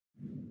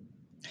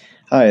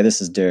Hi,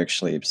 this is Derek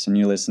Schlieps, and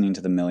you're listening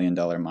to the Million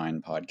Dollar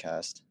Mind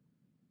podcast.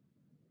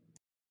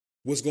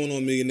 What's going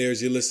on,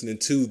 millionaires? You're listening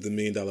to the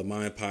Million Dollar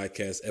Mind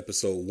podcast,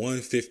 episode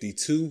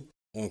 152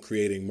 on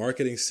creating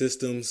marketing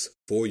systems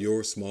for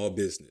your small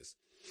business.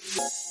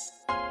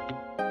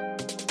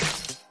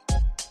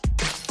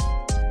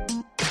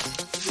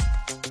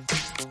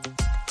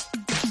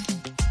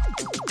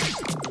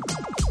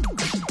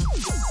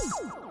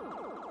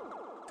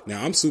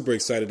 Now, I'm super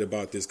excited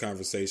about this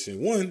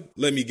conversation. One,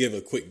 let me give a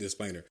quick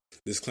disclaimer.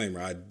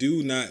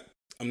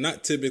 I'm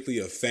not typically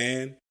a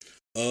fan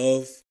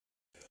of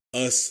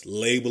us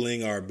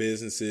labeling our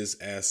businesses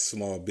as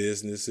small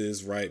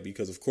businesses, right?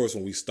 Because of course,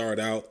 when we start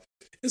out,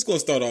 it's going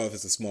to start off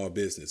as a small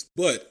business.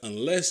 But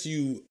unless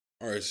you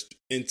are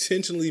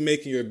intentionally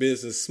making your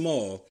business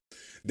small,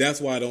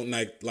 that's why I don't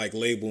like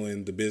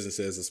labeling the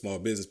business as a small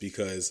business,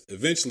 because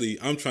eventually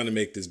I'm trying to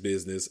make this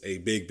business a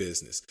big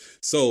business.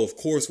 So of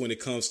course, when it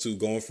comes to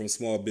going from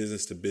small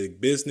business to big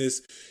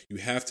business, you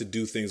have to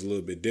do things a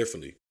little bit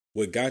differently.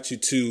 What got you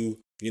to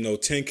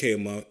 10K a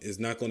month is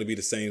not going to be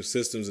the same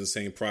systems and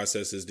same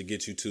processes to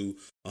get you to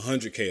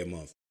 100K a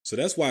month. So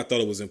that's why I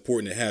thought it was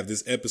important to have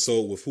this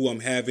episode with who I'm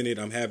having it.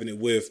 I'm having it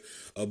with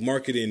a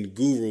marketing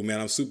guru, man.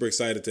 I'm super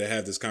excited to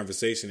have this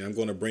conversation. I'm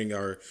going to bring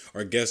our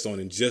guest on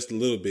in just a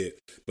little bit.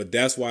 But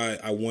that's why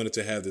I wanted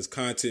to have this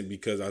content,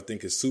 because I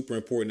think it's super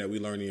important that we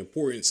learn the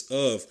importance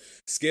of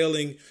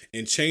scaling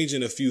and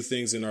changing a few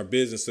things in our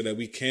business so that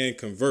we can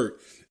convert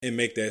and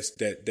make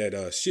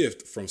that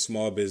shift from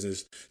small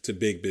business to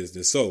big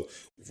business. So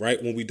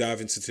right when we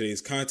dive into today's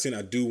content,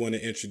 I do want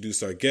to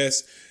introduce our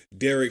guest,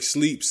 Derek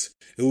Schlieps,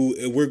 who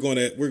we're going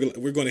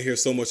to hear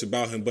so much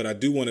about him. But I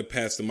do want to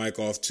pass the mic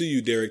off to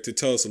you, Derek, to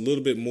tell us a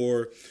little bit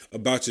more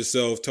about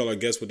yourself. Tell our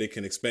guests what they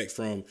can expect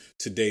from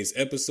today's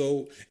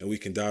episode, and we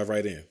can dive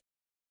right in.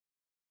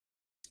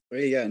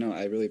 Well, yeah, no,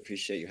 I really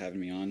appreciate you having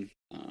me on.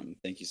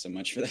 Thank you so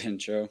much for that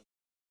intro.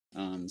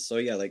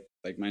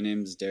 Like my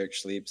name's Derek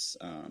Schlieps.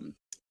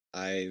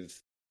 I've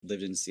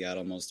lived in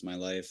Seattle most of my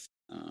life.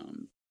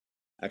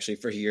 Actually,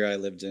 for a year, I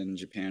lived in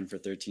Japan for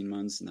 13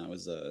 months, and that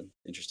was a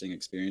interesting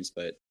experience.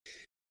 But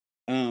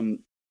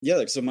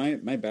so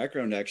my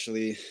background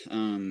actually,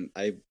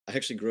 I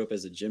actually grew up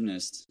as a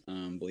gymnast,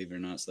 believe it or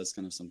not. So that's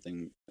kind of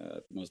something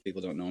most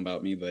people don't know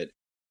about me. But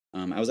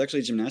I was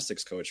actually a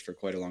gymnastics coach for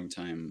quite a long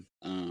time,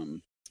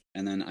 and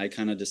then I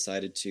kind of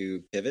decided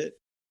to pivot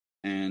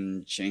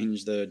and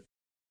change the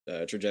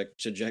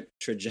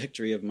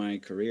trajectory of my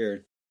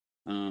career.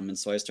 And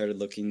so I started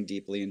looking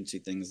deeply into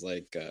things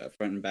like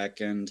front and back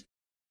end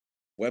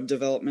web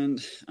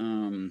development.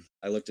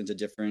 I looked into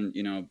different,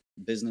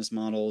 business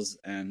models,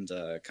 and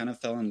kind of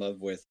fell in love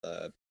with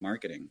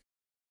marketing.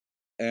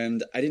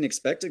 And I didn't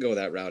expect to go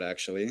that route,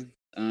 actually.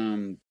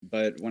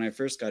 But when I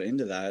first got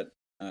into that,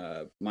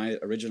 my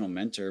original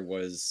mentor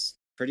was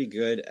pretty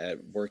good at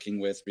working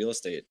with real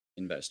estate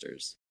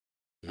investors.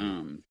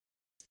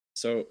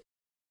 So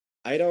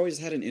I'd always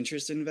had an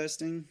interest in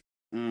investing.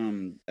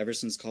 Ever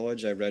since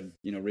college, I read,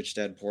 Rich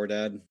Dad, Poor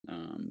Dad.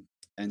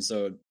 And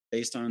so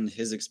based on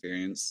his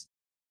experience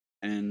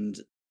and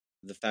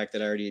the fact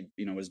that I already,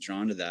 was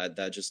drawn to that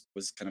just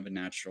was kind of a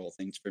natural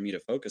thing for me to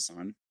focus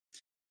on.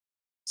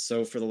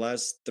 So for the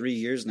last 3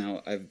 years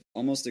now, I've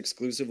almost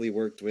exclusively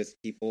worked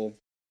with people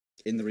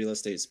in the real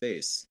estate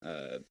space,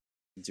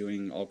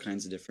 doing all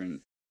kinds of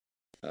different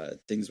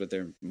things with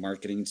their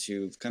marketing,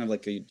 to kind of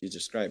like you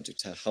described,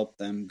 to help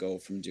them go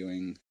from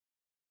doing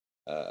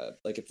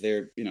like if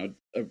they're,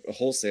 a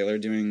wholesaler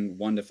doing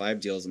 1 to 5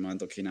 deals a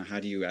month. Okay, now how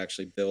do you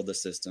actually build the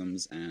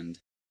systems and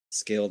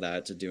scale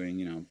that to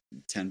doing,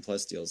 10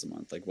 plus deals a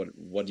month? Like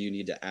what do you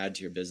need to add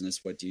to your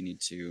business? What do you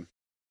need to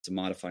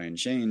modify and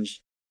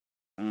change?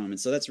 And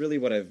so that's really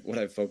what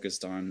I've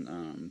focused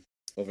on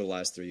over the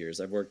last 3 years.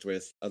 I've worked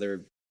with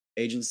other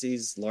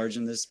agencies large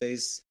in this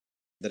space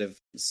that have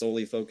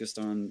solely focused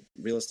on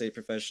real estate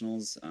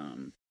professionals.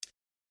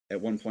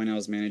 At one point, I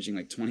was managing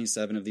like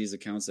 27 of these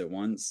accounts at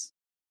once.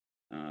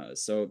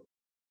 So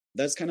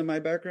that's kind of my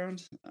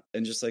background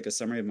and just like a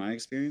summary of my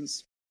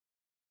experience.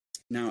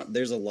 Now,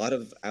 there's a lot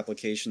of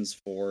applications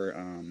for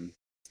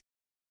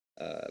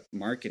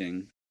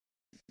marketing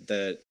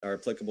that are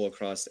applicable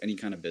across any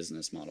kind of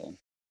business model.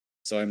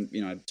 So I'm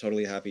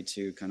totally happy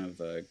to kind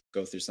of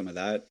go through some of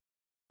that.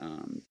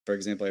 For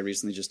example, I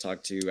recently just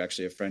talked to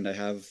actually a friend I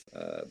have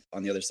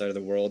on the other side of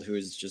the world who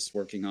is just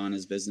working on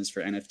his business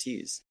for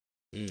NFTs.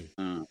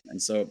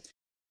 And so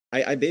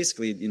I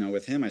basically,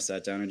 with him, I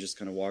sat down and just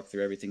kind of walked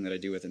through everything that I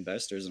do with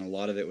investors. And a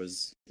lot of it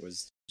was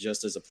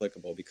just as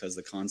applicable because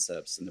the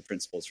concepts and the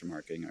principles for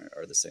marketing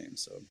are the same.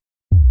 So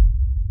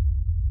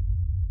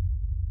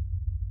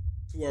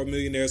To our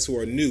millionaires who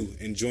are new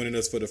and joining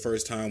us for the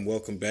first time,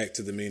 welcome back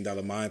to the Million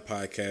Dollar Mind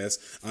podcast.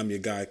 I'm your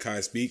guy,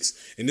 Kai Speaks,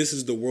 and this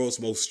is the world's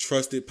most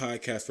trusted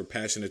podcast for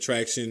passion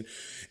attraction.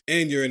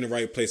 And you're in the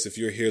right place if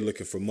you're here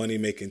looking for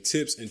money-making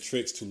tips and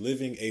tricks to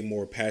living a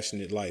more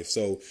passionate life.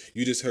 So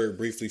you just heard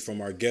briefly from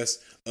our guest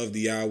of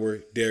the hour,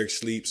 Derek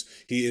Schlieps.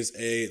 He is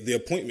the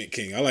appointment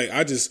king.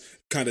 I just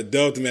kind of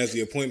dubbed him as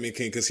the appointment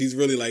king because he's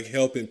really like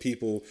helping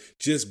people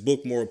just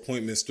book more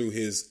appointments through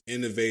his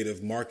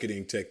innovative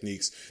marketing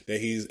techniques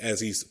that as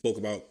he spoke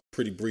about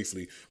pretty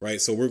briefly, right?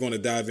 So we're going to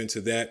dive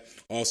into that.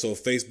 Also,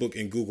 Facebook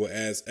and Google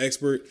Ads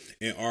expert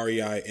and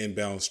REI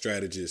inbound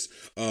strategist.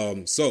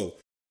 So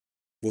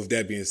with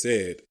that being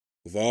said,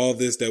 with all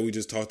this that we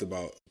just talked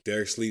about,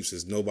 Derek Schlieps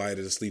is nobody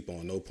to sleep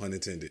on, no pun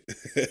intended.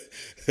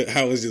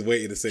 I was just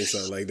waiting to say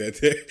something like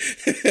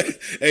that.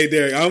 Hey,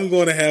 Derek, I'm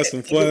going to have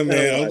some fun,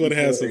 man. I'm going to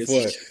have some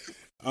fun.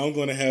 I'm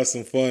going to have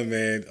some fun,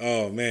 man.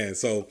 Oh, man.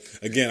 So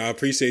again, I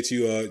appreciate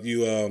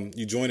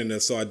you joining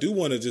us. So I do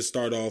want to just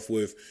start off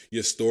with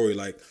your story.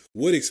 Like,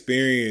 what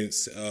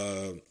experiences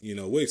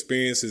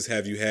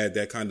have you had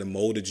that kind of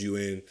molded you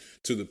in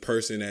to the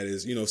person that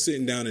is,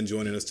 sitting down and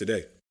joining us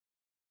today?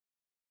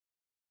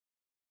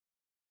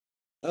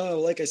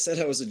 Oh, like I said,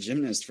 I was a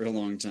gymnast for a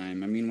long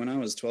time. I mean, when I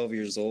was 12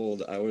 years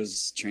old, I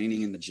was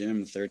training in the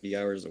gym 30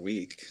 hours a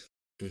week.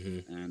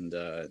 Mm-hmm. And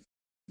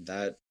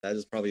that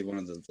is probably one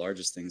of the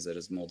largest things that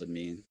has molded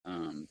me.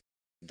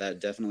 That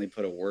definitely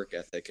put a work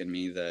ethic in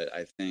me that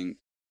I think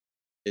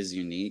is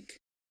unique.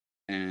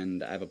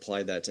 And I've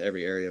applied that to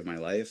every area of my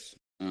life.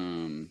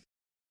 Now,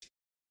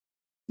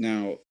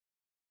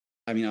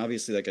 I mean,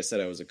 obviously, like I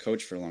said, I was a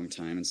coach for a long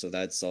time, and so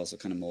that's also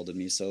kind of molded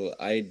me. So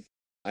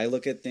I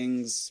look at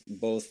things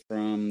both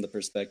from the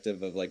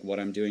perspective of like what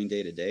I'm doing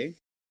day to day,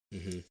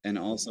 Mm-hmm. and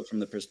also from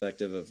the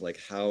perspective of like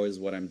how is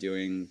what I'm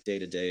doing day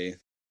to day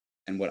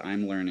and what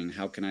I'm learning,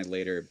 how can I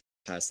later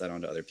pass that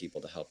on to other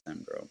people to help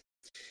them grow?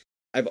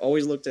 I've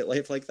always looked at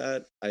life like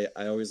that. I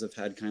always have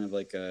had kind of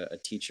like a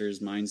teacher's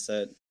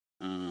mindset.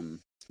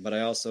 But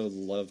I also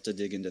love to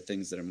dig into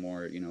things that are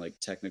more, like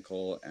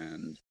technical,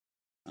 and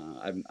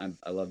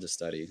I love to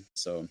study.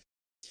 So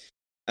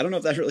I don't know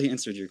if that really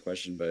answered your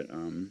question, but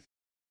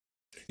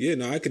Yeah,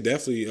 no, I could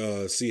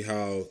definitely see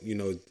how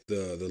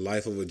the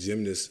life of a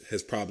gymnast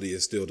has probably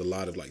instilled a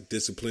lot of like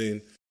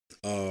discipline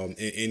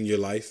in your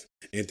life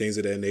and things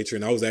of that nature.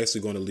 And I was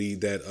actually going to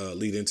lead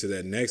into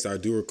that next. I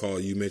do recall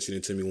you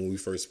mentioning to me when we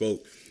first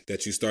spoke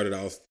that you started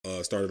off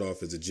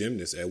as a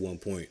gymnast at one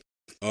point.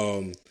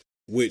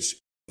 Which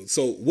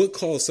so what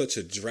caused such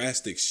a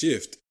drastic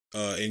shift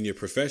in your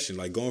profession,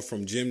 like going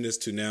from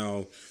gymnast to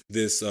now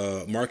this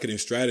marketing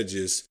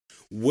strategist?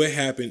 What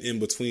happened in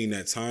between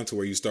that time to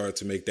where you started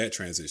to make that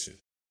transition?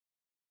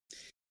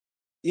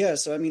 yeah.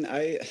 So I mean,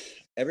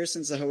 ever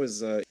since I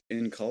was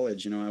in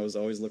college, I was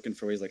always looking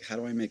for ways like how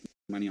do I make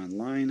money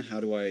online? How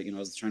do I, I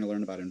was trying to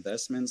learn about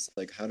investments.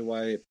 Like how do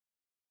I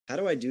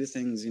do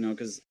things?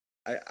 Because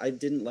I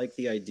didn't like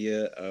the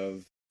idea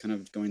of kind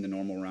of going the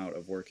normal route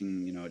of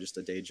working, just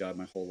a day job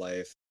my whole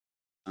life.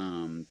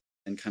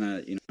 And kind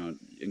of,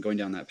 and going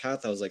down that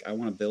path, I was like, I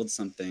want to build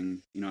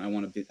something, I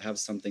want to have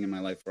something in my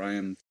life where I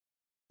am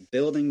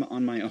building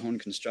on my own,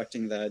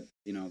 constructing that,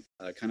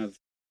 kind of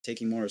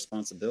taking more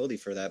responsibility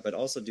for that, but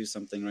also do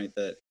something right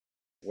that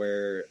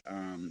where,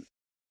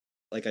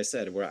 like I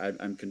said, where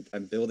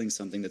I'm building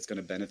something that's going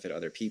to benefit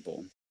other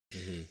people.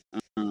 Mm-hmm.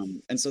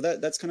 And so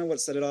that's kind of what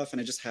set it off.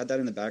 And I just had that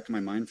in the back of my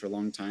mind for a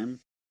long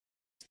time.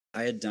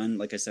 I had done,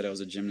 like I said, I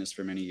was a gymnast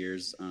for many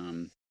years.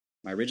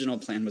 My original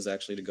plan was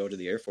actually to go to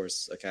the Air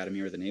Force Academy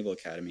or the Naval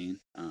Academy.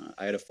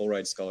 I had a full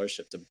ride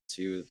scholarship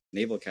to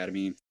Naval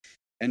Academy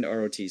and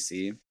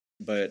ROTC,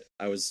 but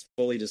I was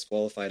fully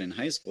disqualified in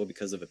high school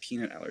because of a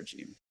peanut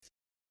allergy.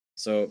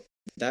 So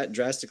that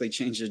drastically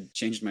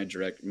changed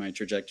my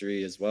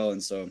trajectory as well.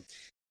 And so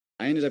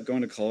I ended up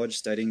going to college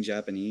studying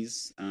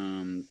Japanese,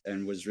 and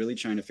was really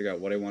trying to figure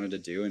out what I wanted to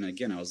do. And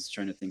again, I was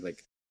trying to think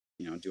like,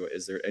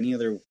 is there any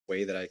other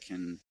way that I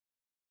can,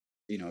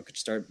 could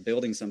start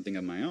building something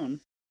of my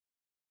own?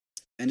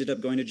 Ended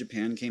up going to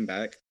Japan, came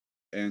back,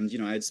 and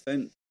I had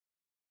spent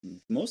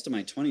most of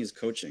my 20s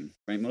coaching,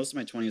 right? Most of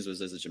my 20s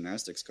was as a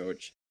gymnastics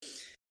coach.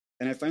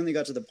 And I finally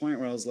got to the point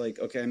where I was like,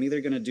 okay, I'm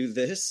either going to do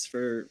this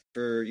for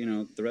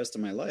the rest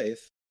of my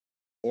life,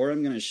 or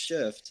I'm going to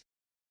shift,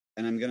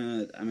 and I'm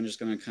just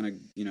going to kind of,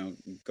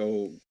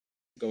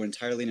 go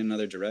entirely in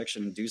another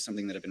direction and do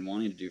something that I've been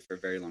wanting to do for a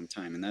very long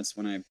time. And that's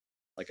when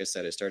like I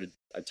said,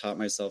 I taught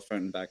myself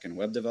front and back end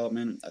web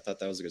development. I thought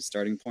that was a good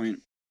starting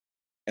point.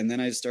 And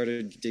then I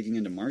started digging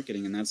into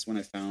marketing, and that's when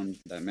I found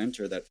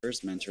that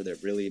first mentor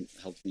that really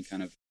helped me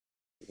kind of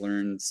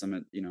learn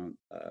some,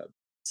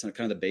 some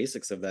kind of the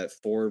basics of that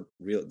for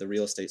the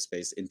real estate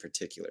space in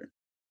particular.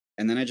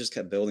 And then I just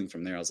kept building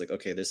from there. I was like,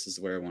 okay, this is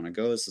where I want to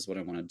go. This is what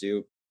I want to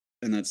do.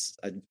 And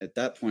at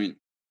that point,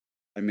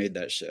 I made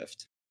that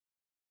shift.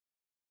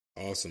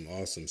 Awesome,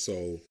 awesome.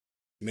 So,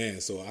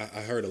 man, so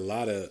I heard a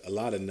lot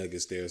of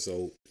nuggets there.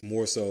 So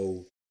more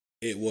so,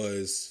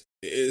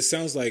 it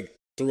sounds like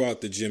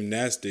throughout the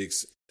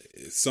gymnastics,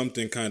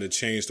 something kind of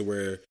changed to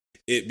where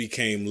it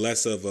became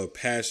less of a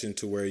passion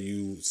to where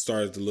you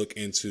started to look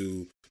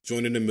into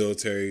joining the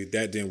military.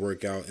 That didn't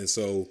work out, and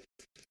so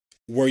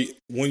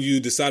when you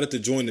decided to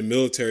join the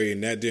military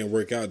and that didn't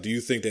work out, do you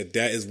think that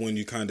is when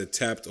you kind of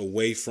tapped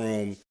away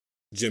from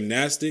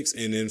gymnastics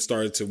and then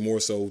started to more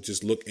so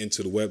just look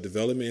into the web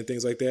development and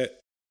things like that?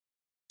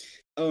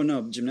 Oh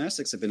no,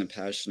 gymnastics have been a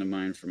passion of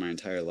mine for my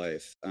entire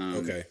life.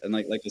 Okay. And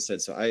like I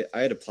said, so I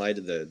had applied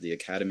to the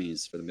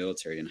academies for the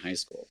military in high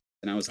school,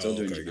 and I was still Oh,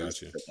 doing okay,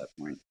 gotcha. gymnastics at that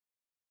point.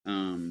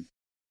 Um,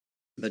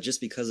 but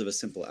just because of a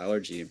simple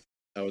allergy,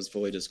 I was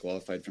fully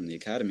disqualified from the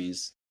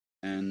academies.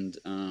 And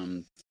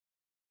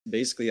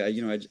basically, I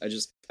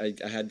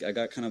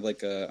got kind of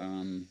like a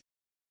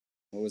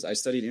I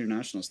studied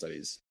international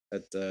studies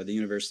at the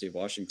University of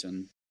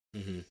Washington,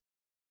 Hmm.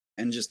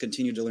 and just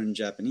continued to learn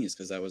Japanese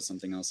because that was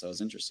something else I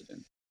was interested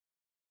in.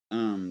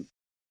 Um,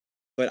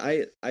 but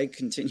I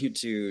continued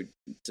to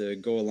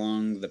go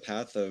along the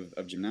path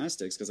of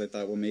gymnastics because I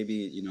thought, well,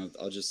 maybe,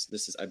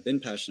 I've been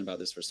passionate about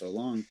this for so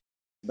long,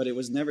 but it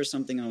was never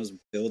something I was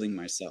building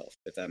myself,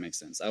 if that makes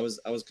sense. I was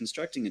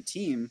constructing a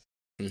team,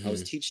 I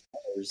was Hmm. teaching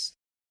others,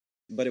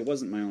 but it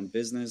wasn't my own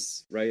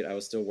business, right? I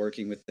was still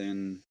working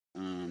within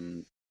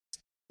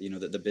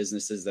the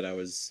businesses that I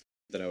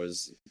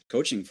was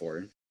coaching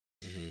for.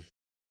 Hmm.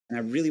 And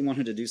I really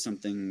wanted to do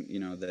something,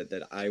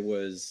 that I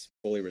was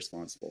fully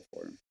responsible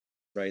for,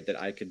 right? That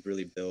I could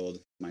really build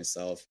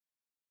myself,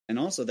 and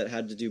also that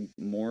had to do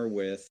more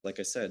with, like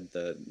I said,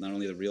 the not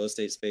only the real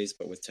estate space,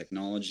 but with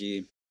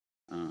technology,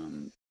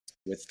 um,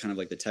 with kind of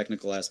like the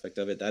technical aspect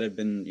of it. That had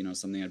been,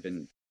 something I'd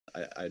been,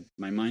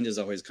 my mind has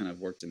always kind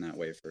of worked in that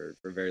way for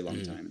a very long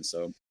Hmm. time, and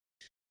so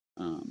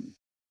um,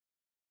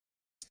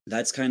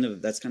 that's kind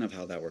of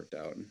how that worked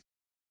out.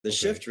 The Okay.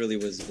 shift really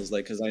was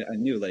like, because I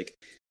knew, like,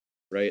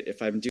 right,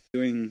 if I'm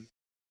doing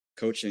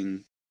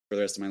coaching for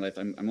the rest of my life,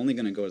 I'm only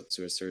going to go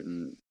to a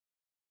certain,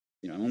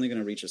 I'm only going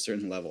to reach a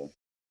certain level.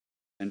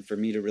 And for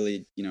me to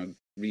really,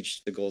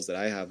 reach the goals that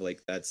I have,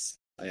 like,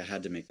 I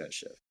had to make that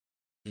shift.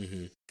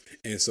 Hmm.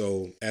 And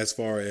so, as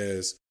far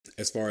as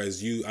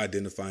you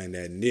identifying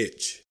that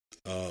niche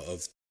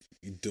of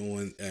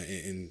doing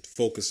and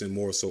focusing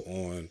more so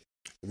on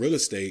real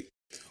estate,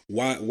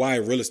 why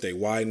real estate?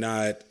 Why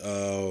not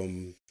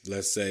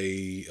let's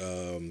say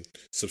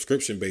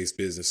subscription based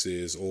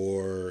businesses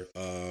or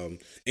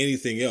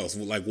anything else?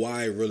 Like,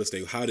 why real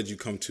estate? How did you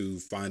come to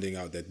finding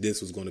out that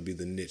this was going to be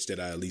the niche that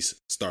I at least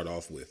start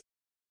off with?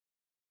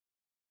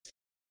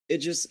 It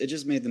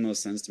just made the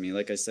most sense to me.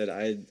 Like I said,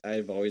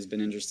 I've always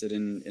been interested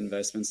in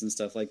investments and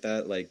stuff like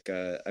that. Like,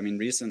 I mean,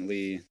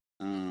 recently,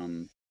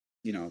 um,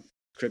 you know,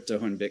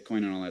 crypto and Bitcoin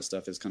and all that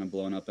stuff has kind of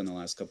blown up in the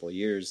last couple of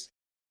years.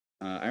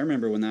 I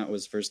remember when that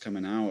was first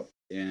coming out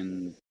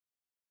in,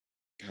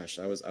 gosh,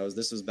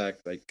 this was back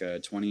like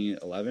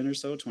 2011 or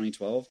so,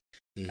 2012.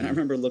 And I Hmm.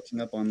 remember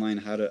looking up online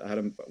how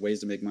to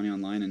ways to make money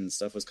online, and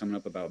stuff was coming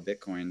up about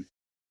Bitcoin,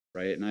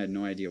 right? And I had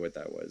no idea what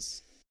that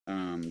was.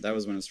 That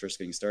was when I was first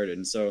getting started.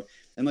 And so,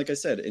 and like I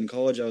said, in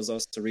college, I was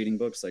also reading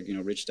books like,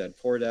 Rich Dad,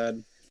 Poor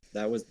Dad.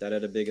 That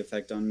had a big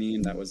effect on me.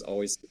 And that was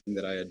always something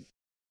that I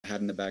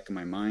had in the back of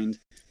my mind.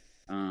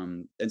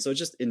 And so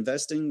just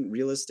investing,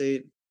 real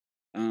estate,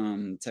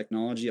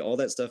 technology, all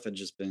that stuff had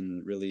just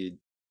been really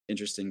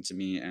interesting to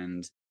me,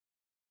 and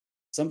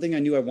something I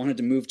knew I wanted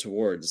to move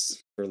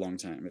towards for a long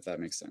time, if that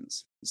makes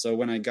sense. So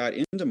when I got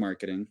into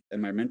marketing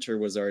and my mentor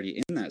was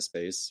already in that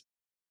space,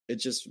 it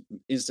just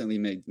instantly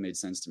made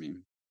sense to me.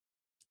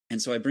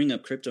 And so I bring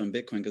up crypto and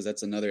Bitcoin because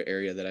that's another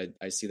area that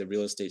I see the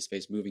real estate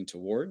space moving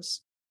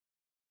towards.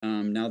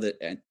 Now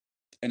that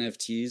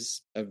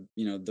NFTs,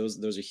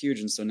 those are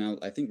huge. And so now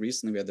I think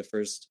recently we had the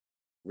first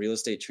real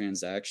estate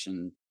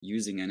transaction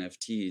using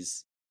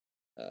NFTs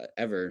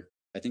ever.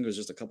 I think it was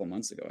just a couple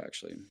months ago,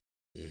 actually.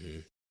 Hmm.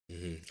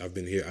 Hmm. I've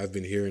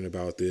been hearing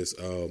about this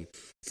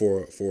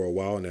for a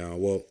while now.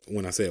 Well,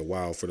 when I say a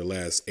while, for the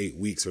last 8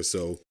 weeks or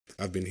so,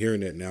 I've been hearing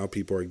that now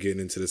people are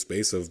getting into the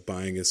space of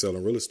buying and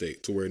selling real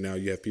estate, to where now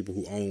you have people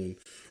who own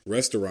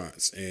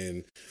restaurants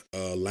and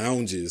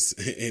lounges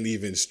and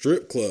even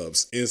strip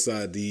clubs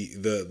inside the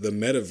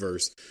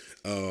metaverse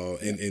Yeah.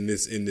 in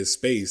this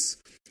space.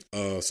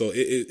 So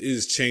it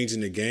is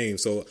changing the game.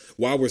 So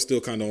while we're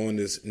still kind of on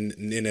this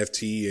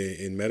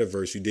NFT and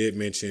metaverse, you did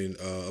mention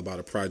about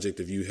a project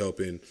of you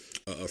helping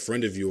a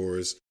friend of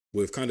yours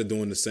with kind of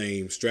doing the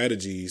same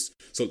strategies.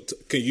 So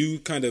can you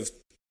kind of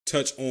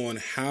touch on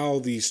how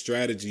these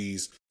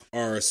strategies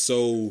are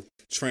so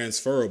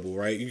transferable,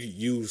 right?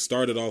 You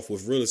started off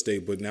with real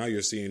estate, but now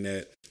you're seeing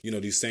that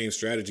these same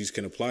strategies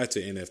can apply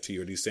to NFT,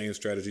 or these same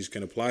strategies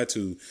can apply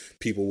to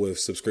people with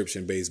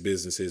subscription based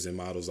businesses and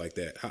models like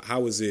that.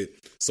 How is it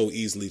so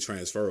easily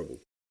transferable?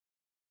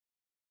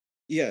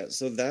 Yeah,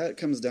 so that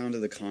comes down to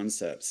the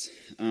concepts.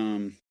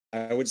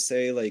 I would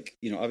say, like,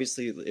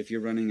 obviously, if you're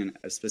running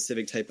a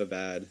specific type of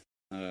ad,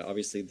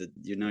 obviously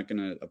you're not going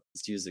to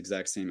use the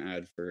exact same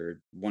ad for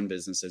one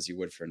business as you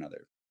would for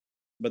another.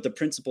 But the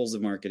principles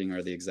of marketing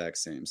are the exact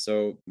same.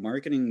 So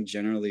marketing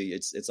generally,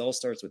 it's all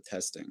starts with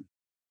testing.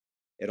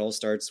 It all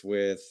starts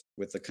with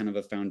a kind of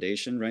a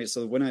foundation, right?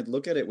 So when I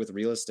look at it with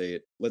real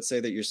estate, let's say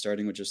that you're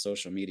starting with your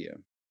social media,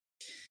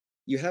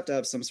 you have to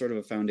have some sort of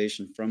a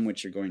foundation from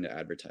which you're going to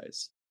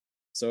advertise.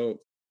 So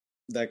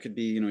that could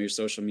be, your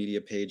social media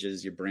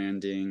pages, your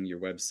branding, your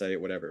website,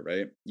 whatever,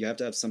 right? You have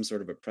to have some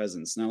sort of a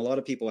presence. Now, a lot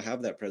of people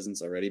have that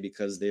presence already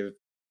because they've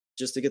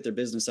just to get their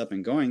business up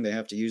and going, they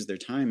have to use their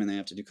time and they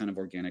have to do kind of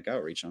organic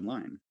outreach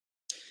online.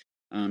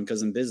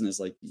 Because in business,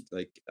 like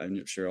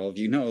I'm sure all of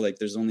you know, like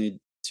there's only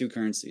two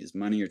currencies,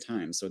 money or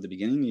time. So at the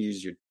beginning,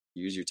 you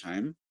use your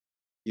time.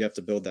 You have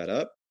to build that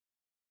up,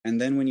 and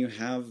then when you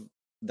have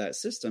that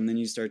system, then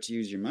you start to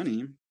use your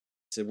money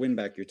to win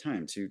back your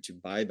time, to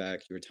buy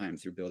back your time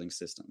through building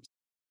systems.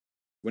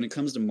 When it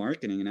comes to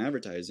marketing and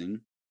advertising,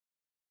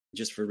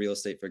 just for real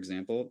estate, for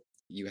example,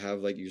 you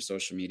have like your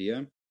social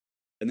media,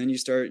 and then you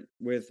start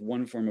with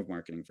one form of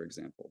marketing, for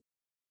example,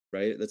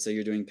 right? Let's say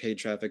you're doing paid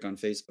traffic on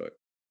Facebook.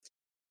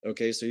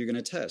 Okay, so you're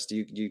going to test.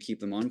 Do you keep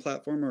them on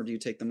platform or do you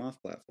take them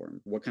off platform?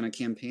 What kind of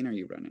campaign are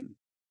you running?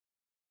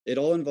 It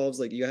all involves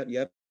like you have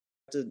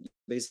to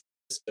basically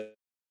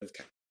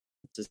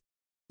is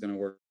going to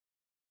work,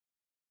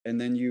 and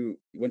then you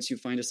once you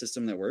find a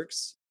system that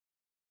works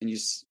and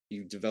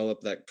you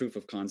develop that proof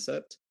of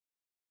concept,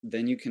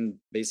 then you can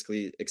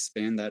basically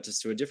expand that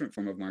just to a different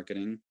form of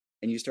marketing,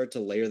 and you start to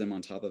layer them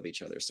on top of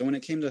each other. So when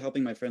it came to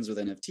helping my friends with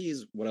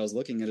NFTs, what I was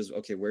looking at is,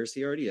 okay, where's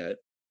he already at?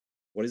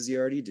 What is he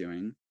already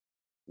doing?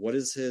 What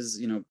is his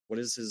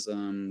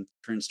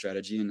current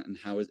strategy, and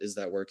how is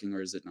that working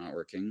or is it not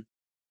working?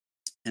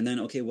 And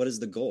then, okay, what is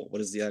the goal?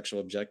 What is the actual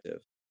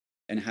objective?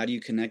 And how do you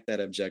connect that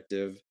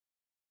objective,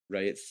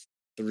 right,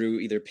 through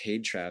either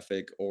paid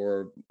traffic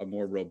or a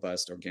more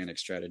robust organic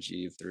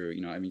strategy through,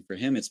 I mean, for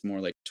him, it's more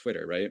like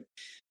Twitter, right?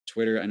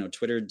 Twitter, I know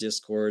Twitter,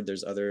 Discord,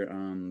 there's other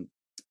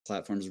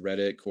platforms,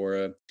 Reddit,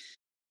 Quora,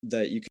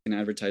 that you can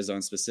advertise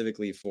on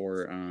specifically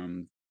for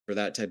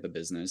that type of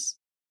business.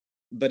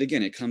 But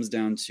again, it comes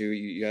down to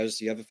you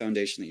have a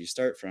foundation that you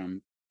start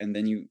from, and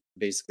then you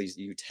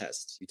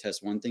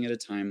test one thing at a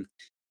time.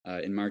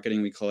 In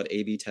marketing, we call it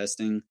A/B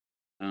testing.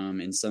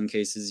 In some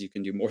cases, you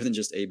can do more than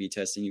just A/B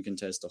testing. You can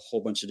test a whole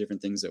bunch of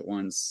different things at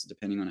once,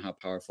 depending on how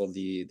powerful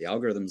the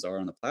algorithms are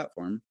on the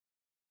platform.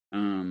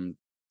 Um,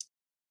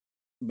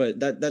 but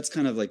that's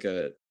kind of like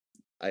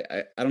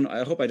I don't know.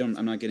 I hope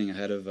I'm not getting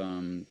ahead of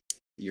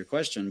your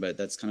question, but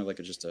that's kind of like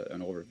an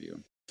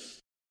overview.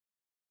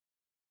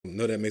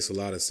 No, that makes a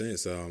lot of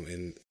sense.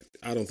 And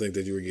I don't think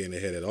that you were getting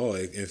ahead at all.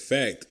 In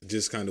fact,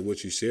 just kind of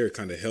what you shared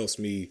kind of helps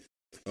me.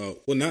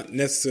 Well, not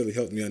necessarily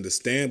helps me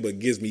understand, but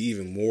gives me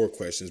even more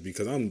questions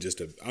because I'm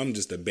just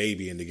a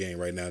baby in the game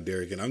right now,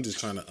 Derek, and I'm just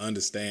trying to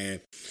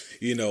understand,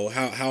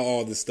 how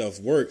all this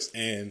stuff works.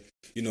 And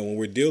when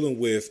we're dealing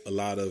with a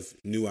lot of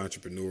new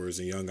entrepreneurs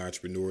and young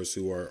entrepreneurs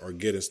who are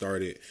getting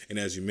started, and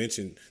as you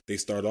mentioned, they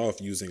start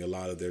off using a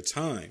lot of their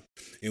time.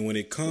 And when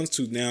it comes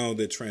to now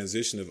the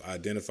transition of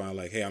identifying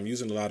like, hey, I'm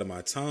using a lot of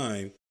my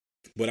time,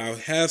 but I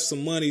have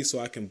some money so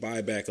I can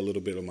buy back a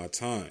little bit of my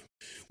time.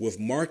 With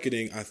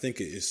marketing, I think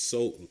it is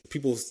so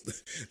people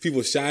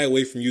shy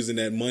away from using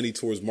that money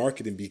towards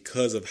marketing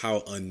because of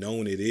how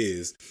unknown it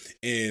is.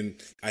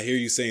 And I hear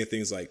you saying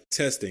things like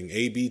testing,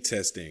 A/B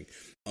testing.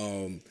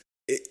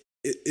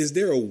 Is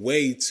there a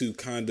way to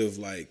kind of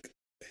like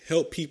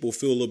help people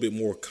feel a little bit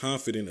more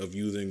confident of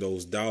using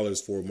those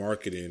dollars for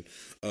marketing,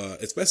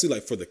 especially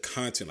like for the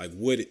content? Like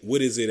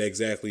what is it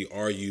exactly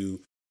are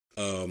you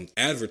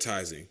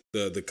advertising,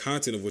 the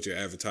content of what you're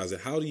advertising?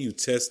 How do you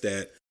test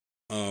that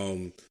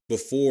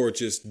before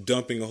just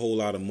dumping a whole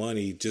lot of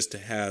money just to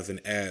have an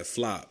ad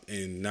flop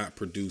and not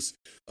produce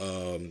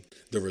the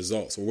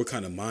results? Or what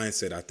kind of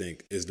mindset, I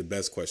think, is the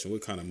best question.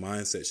 What kind of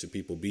mindset should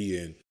people be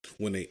in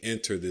when they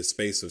enter this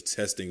space of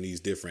testing these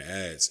different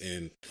ads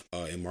and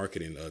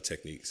marketing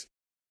techniques?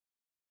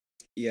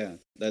 Yeah,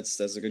 that's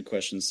a good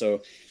question.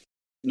 So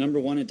number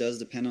one, it does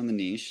depend on the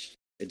niche.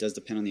 It does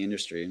depend on the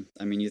industry.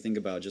 I mean, you think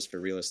about just for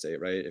real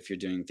estate, right? If you're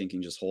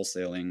thinking just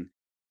wholesaling,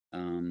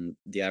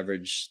 the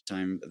average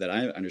time that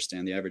I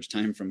understand, the average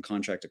time from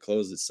contract to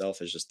close itself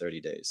is just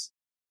 30 days.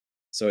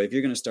 So if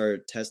you're going to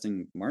start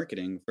testing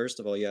marketing, first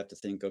of all, you have to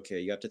think, okay,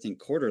 you have to think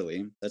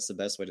quarterly. That's the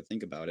best way to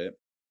think about it.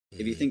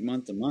 If you Mm-hmm. think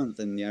month to month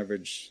and the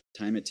average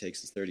time it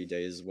takes is 30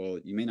 days, well,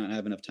 you may not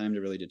have enough time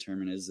to really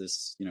determine, is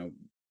this,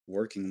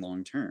 working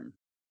long term,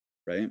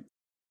 right?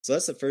 So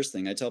that's the first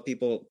thing I tell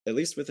people, at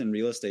least within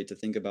real estate, to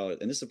think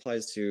about. And this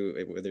applies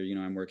to whether,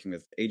 I'm working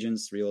with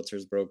agents,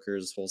 realtors,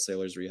 brokers,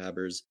 wholesalers,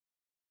 rehabbers.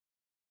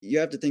 You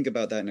have to think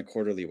about that in a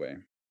quarterly way.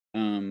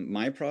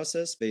 My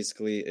process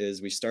basically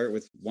is we start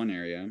with one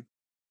area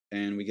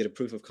and we get a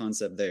proof of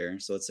concept there.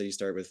 So let's say you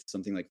start with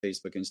something like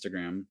Facebook,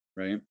 Instagram,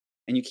 right?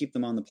 And you keep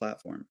them on the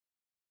platform.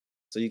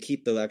 So you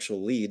keep the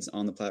actual leads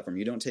on the platform.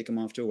 You don't take them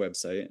off to a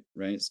website,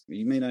 right?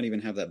 You may not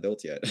even have that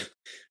built yet,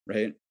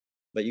 right?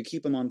 But you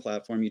keep them on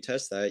platform, you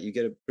test that, you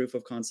get a proof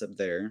of concept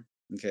there.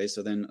 Okay,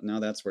 so then now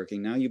that's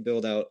working. Now you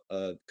build out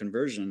a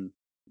conversion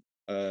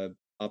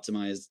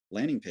optimized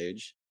landing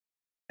page.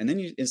 And then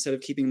you, instead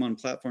of keeping them on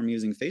platform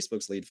using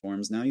Facebook's lead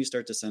forms, now you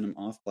start to send them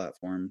off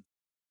platform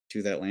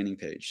to that landing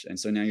page. And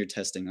so now you're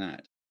testing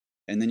that.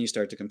 And then you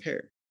start to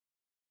compare,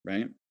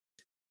 right?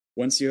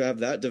 Once you have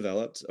that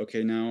developed,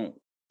 okay, now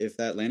if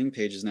that landing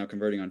page is now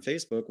converting on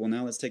Facebook, well,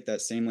 now let's take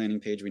that same landing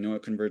page. We know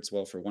it converts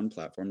well for one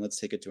platform. Let's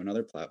take it to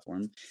another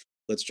platform.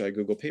 Let's try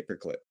Google pay per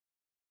click.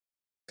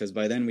 Because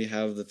by then we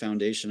have the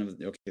foundation of,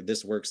 okay,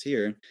 this works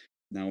here.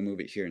 Now we'll move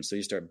it here. And so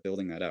you start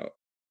building that out.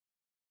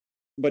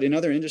 But in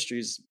other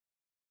industries,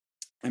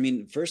 I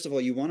mean, first of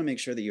all, you want to make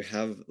sure that you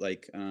have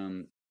like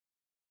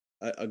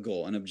a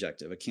goal, an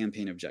objective, a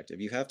campaign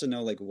objective. You have to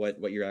know like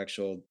what your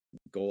actual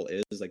goal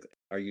is. Like,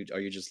 are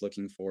you just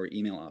looking for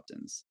email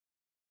opt-ins?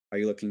 Are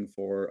you looking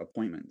for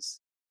appointments?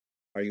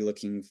 Are you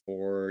looking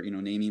for,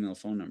 name, email,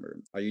 phone number?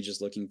 Are you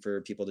just looking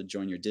for people to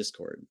join your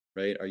Discord,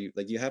 right? Are you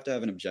like, you have to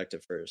have an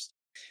objective first.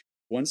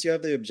 Once you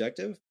have the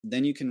objective,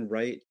 then you can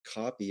write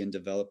copy and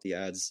develop the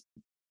ads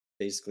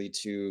basically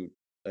to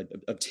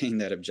obtain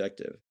that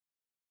objective.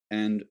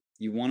 And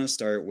you want to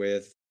start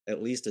with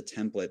at least a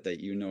template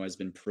that has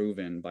been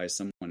proven by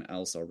someone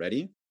else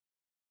already.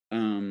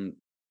 And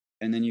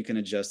then you can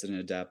adjust it and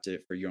adapt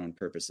it for your own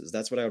purposes.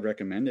 That's what I would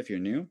recommend if you're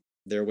new.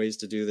 There are ways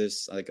to do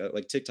this,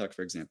 like TikTok,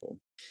 for example.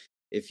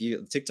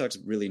 TikTok's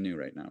really new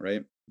right now,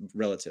 right?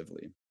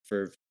 Relatively,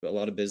 for a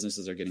lot of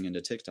businesses are getting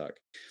into TikTok.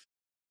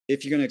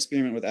 If you're going to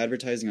experiment with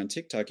advertising on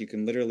TikTok, you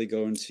can literally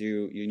go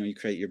into, you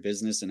create your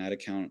business and ad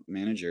account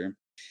manager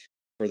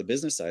for the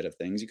business side of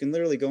things. You can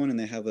literally go in and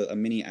they have a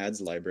mini ads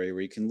library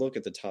where you can look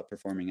at the top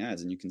performing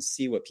ads and you can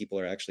see what people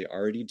are actually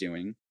already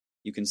doing.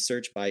 You can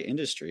search by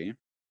industry.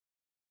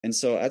 And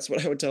so that's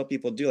what I would tell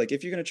people do. Like,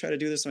 if you're going to try to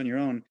do this on your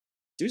own,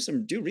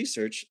 do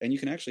research, and you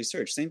can actually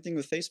search. Same thing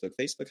with Facebook.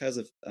 Facebook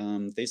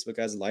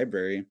has a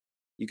library.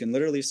 You can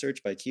literally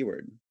search by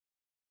keyword.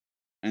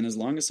 And as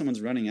long as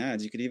someone's running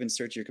ads, you could even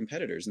search your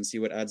competitors and see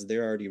what ads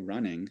they're already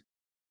running.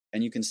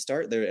 And you can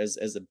start there as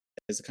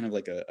a kind of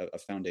like a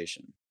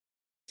foundation.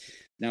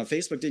 Now,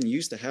 Facebook didn't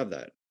used to have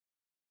that.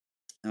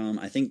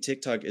 I think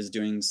TikTok is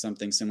doing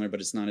something similar, but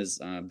it's not as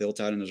built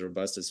out and as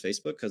robust as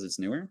Facebook because it's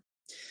newer.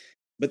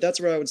 But that's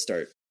where I would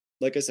start.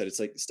 Like I said, it's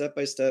like step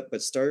by step,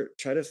 but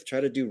try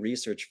to do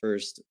research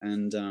first.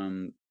 And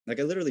like,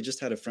 I literally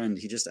just had a friend,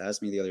 he just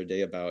asked me the other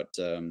day about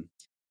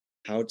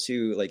how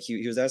to, like,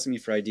 he was asking me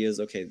for ideas.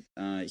 Okay,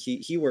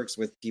 he works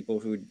with people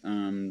who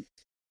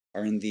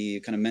are in the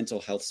kind of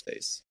mental health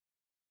space.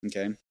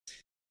 Okay,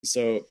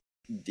 so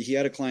he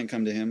had a client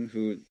come to him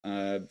who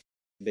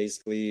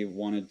basically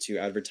wanted to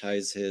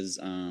advertise his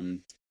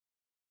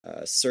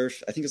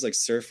surf, I think it's like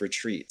surf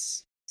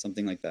retreats,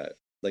 something like that,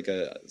 like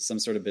some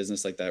sort of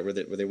business like that, where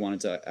they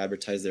wanted to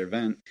advertise their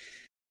event.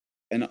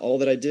 And all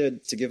that I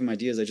did to give him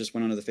ideas, I just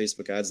went onto the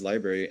Facebook ads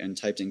library and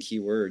typed in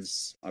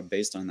keywords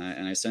based on that,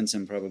 and I sent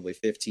him probably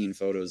 15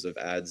 photos of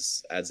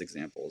ads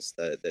examples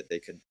that they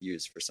could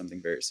use for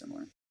something very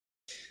similar.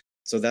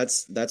 So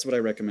that's what I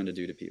recommend to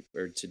do to people,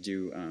 or to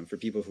do for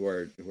people who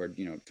are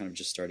kind of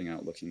just starting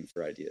out looking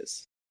for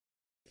ideas.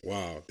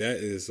 Wow,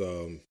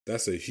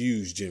 that's a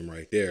huge gem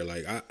right there.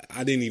 Like,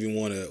 I didn't even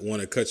want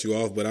to cut you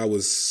off, but I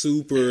was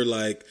super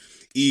like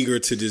eager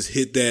to just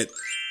hit that,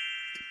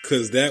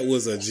 because that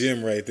was a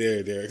gem right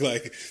there, Derek.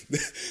 Like,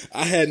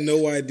 I had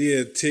no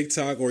idea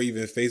TikTok or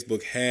even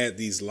Facebook had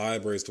these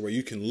libraries to where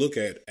you can look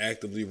at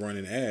actively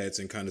running ads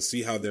and kind of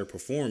see how they're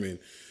performing.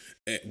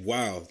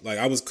 Wow. Like,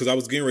 I was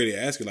getting ready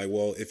to ask you, like,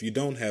 well, if you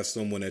don't have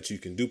someone that you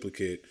can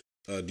duplicate,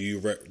 do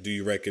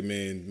you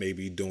recommend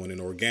maybe doing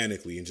it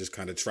organically and just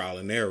kind of trial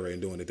and error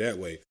and doing it that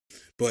way?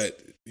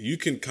 But you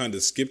can kind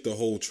of skip the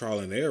whole trial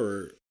and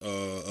error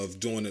of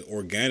doing it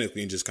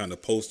organically and just kind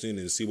of posting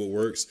and see what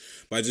works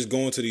by just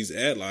going to these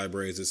ad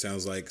libraries. It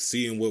sounds like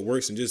seeing what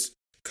works and just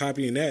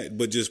copying that,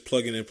 but just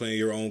plugging and playing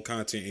your own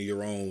content and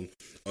your own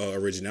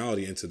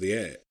originality into the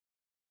ad.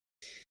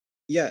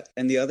 Yeah,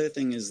 and the other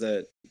thing is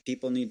that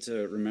people need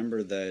to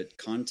remember that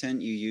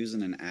content you use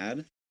in an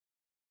ad,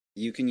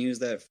 you can use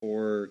that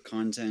for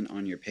content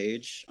on your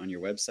page, on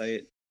your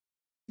website.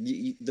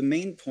 The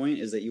main point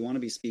is that you want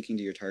to be speaking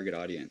to your target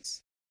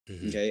audience.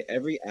 Mm-hmm. Okay,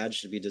 every ad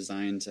should be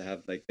designed to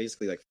have like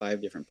basically like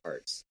 5 different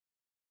parts,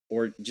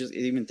 or just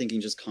even thinking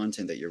just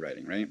content that you're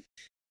writing, right?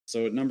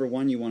 So number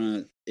one, you want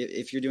to,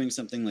 if you're doing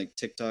something like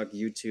TikTok,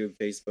 YouTube,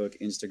 Facebook,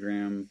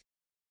 Instagram,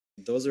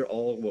 those are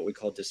all what we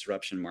call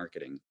disruption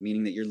marketing,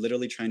 meaning that you're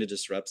literally trying to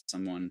disrupt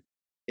someone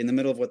in the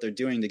middle of what they're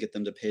doing to get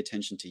them to pay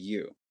attention to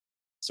you.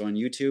 So on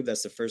YouTube,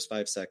 that's the first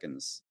 5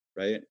 seconds,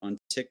 right? On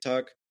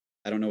TikTok,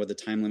 I don't know what the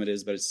time limit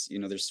is, but it's,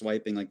 they're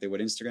swiping like they would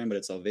Instagram, but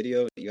it's all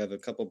video. You have a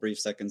couple brief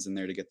seconds in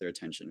there to get their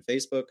attention.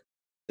 Facebook,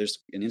 there's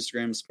an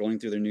Instagram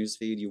scrolling through their news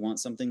feed. You want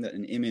something that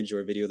an image or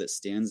a video that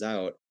stands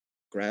out,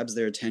 grabs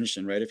their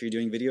attention, right? If you're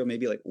doing video,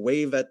 maybe like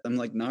wave at them,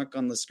 like knock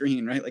on the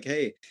screen, right? Like,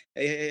 hey,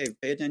 pay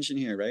attention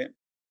here, right?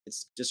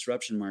 It's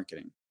disruption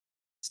marketing.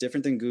 It's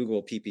different than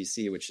Google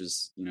PPC, which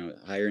is,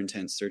 higher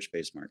intent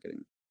search-based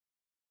marketing.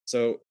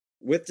 So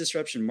with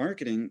disruption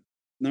marketing,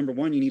 number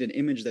one, you need an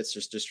image that's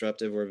just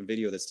disruptive or a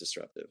video that's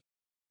disruptive.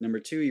 Number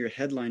two, your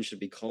headline should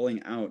be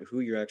calling out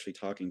who you're actually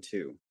talking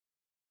to.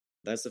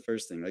 That's the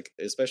first thing. Like,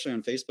 especially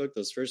on Facebook,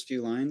 those first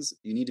few lines,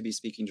 you need to be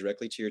speaking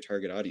directly to your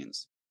target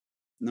audience.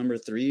 Number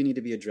three, you need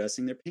to be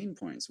addressing their pain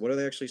points. What are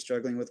they actually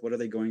struggling with? What are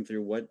they going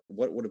through? What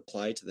would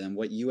apply to them?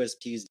 What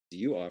USPs do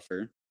you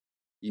offer?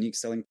 Unique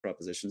selling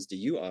propositions do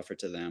you offer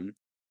to them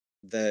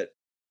that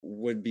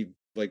would be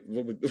like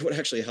what would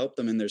actually help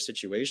them in their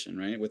situation,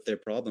 right? With their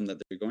problem that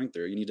they're going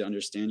through. You need to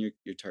understand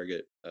your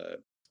target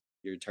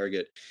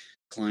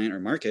client or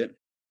market,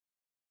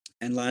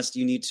 And last,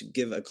 you need to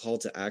give a call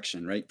to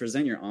action, right?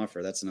 Present your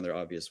offer. That's another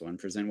obvious one.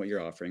 Present what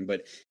you're offering,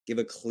 but give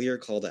a clear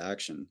call to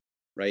action,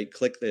 right?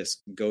 Click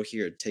this, go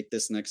here, take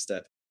this next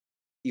step.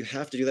 You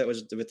have to do that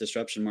with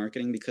disruption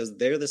marketing because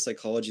there the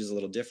psychology is a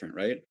little different,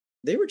 right?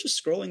 They were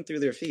just scrolling through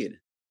their feed.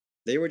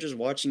 They were just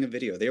watching a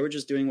video. They were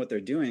just doing what they're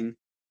doing.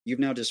 You've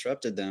now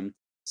disrupted them.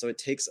 So it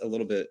takes a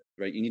little bit,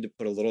 right? You need to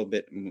put a little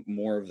bit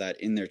more of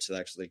that in there to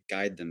actually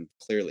guide them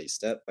clearly,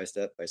 step by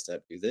step by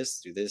step. Do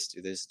this, do this,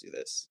 do this, do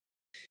this.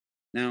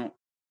 Now,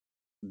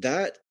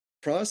 that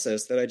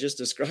process that I just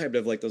described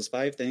of like those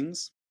 5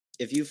 things,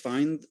 if you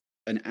find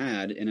an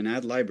ad in an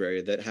ad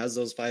library that has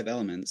those 5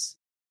 elements,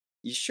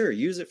 you sure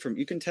use it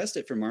you can test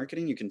it for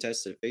marketing, you can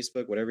test it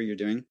Facebook, whatever you're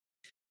doing,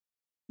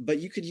 but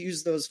you could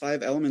use those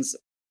 5 elements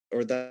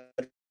or that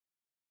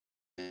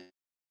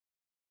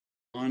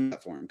on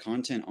platform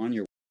content on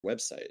your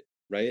website,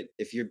 right?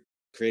 If you're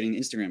creating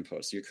Instagram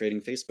posts, you're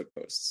creating Facebook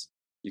posts,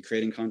 you're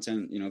creating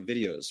content,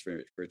 videos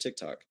for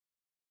TikTok,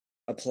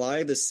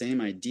 apply the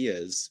same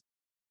ideas,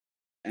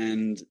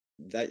 and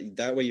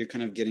that way you're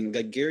kind of getting,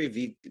 like, Gary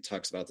Vee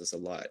talks about this a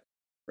lot,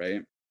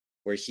 right?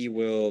 Where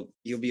he'll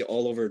be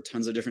all over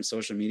tons of different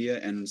social media,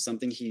 and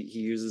something he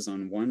uses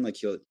on one, like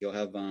he'll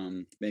have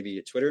maybe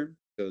a Twitter,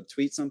 go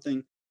tweet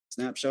something,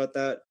 snapshot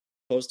that,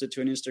 post it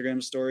to an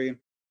Instagram story,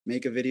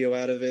 make a video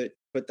out of it,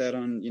 put that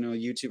on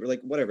YouTube or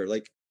like whatever.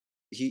 Like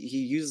he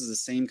uses the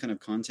same kind of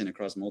content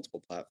across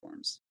multiple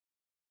platforms.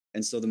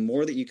 And so the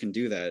more that you can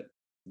do that,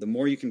 the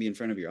more you can be in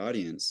front of your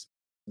audience,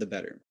 the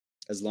better,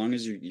 as long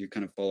as you're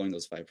kind of following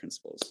those 5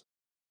 principles.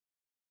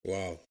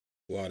 Wow.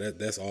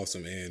 That's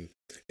awesome. And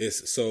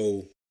it's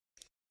so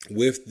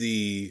with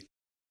the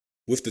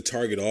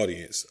target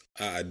audience,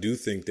 I do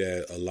think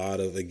that a lot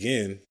of,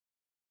 again,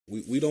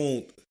 we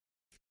don't,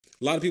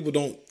 a lot of people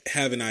don't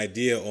have an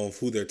idea of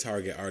who their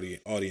target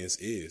audience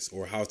is,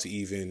 or how to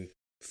even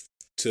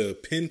to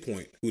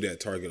pinpoint who that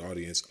target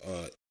audience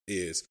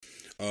is.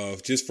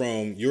 Just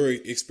from your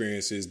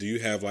experiences, do you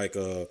have like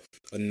a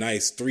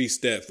nice 3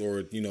 steps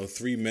or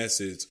 3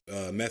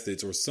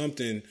 methods or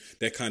something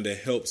that kind of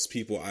helps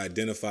people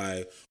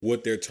identify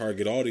what their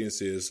target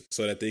audience is,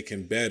 so that they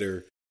can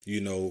better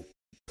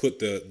put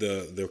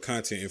their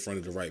content in front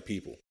of the right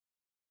people?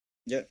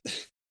 Yeah.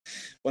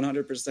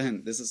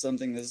 100%. This is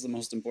the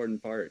most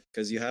important part,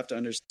 because you have to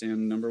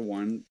understand, number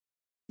one,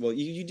 well,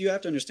 you do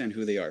have to understand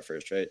who they are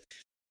first, right?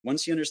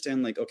 Once you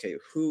understand, like, okay,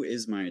 who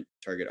is my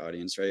target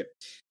audience, right?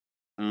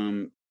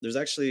 There's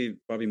actually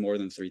probably more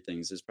than 3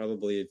 things. There's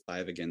probably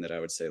 5 again that I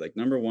would say. Like,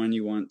 number one,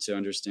 you want to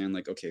understand,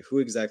 like, okay, who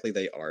exactly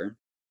they are.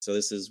 So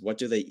this is, what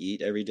do they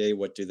eat every day?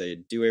 What do they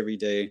do every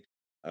day?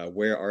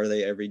 Where are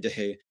they every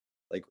day?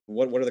 Like,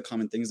 what are the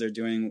common things they're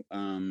doing?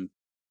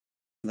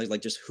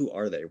 Like just who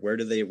are they? Where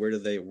do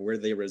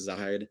they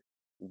reside?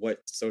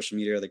 What social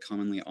media are they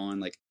commonly on?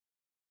 Like,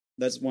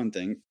 that's one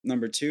thing.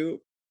 Number 2,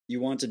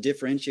 you want to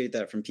differentiate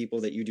that from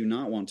people that you do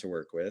not want to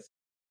work with,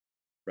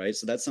 right?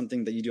 So that's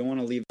something that you don't want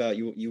to leave out.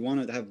 You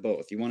want to have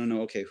both. You want to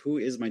know, okay, who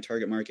is my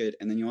target market?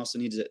 And then you also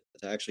need to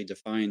actually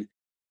define,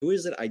 who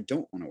is it I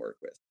don't want to work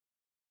with,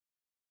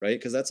 right?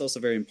 Because that's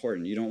also very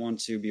important. You don't want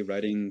to be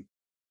writing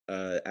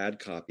ad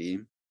copy,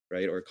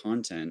 right, or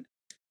content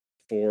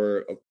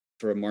for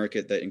a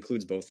market that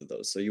includes both of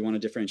those. So you want to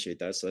differentiate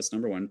that. So that's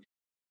number 1.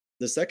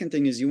 The second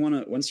thing is, you want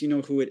to, once you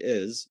know who it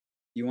is,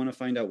 you want to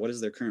find out what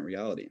is their current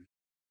reality.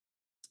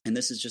 And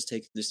this just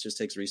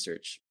takes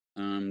research.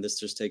 This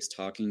just takes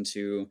talking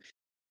to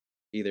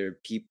either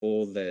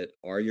people that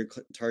are your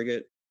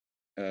target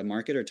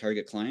market or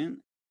target client,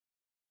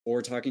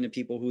 or talking to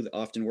people who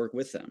often work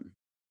with them,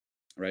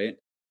 right?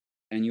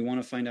 And you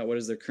want to find out what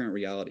is their current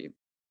reality.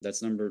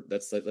 That's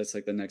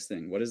like the next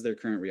thing. What is their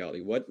current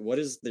reality? What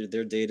is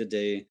their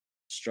day-to-day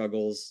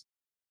struggles,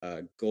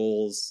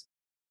 goals,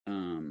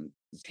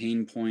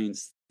 pain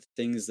points,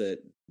 things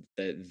that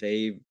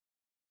they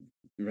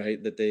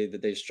right that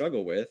they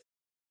struggle with,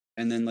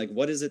 and then, like,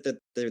 what is it that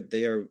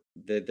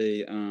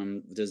they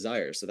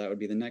desire? So that would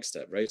be the next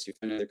step, right? So you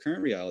find out their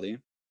current reality.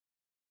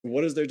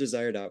 What is their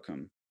desired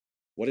outcome?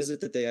 What is it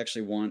that they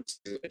actually want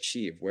to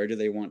achieve? Where do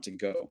they want to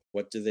go?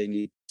 What do they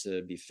need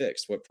to be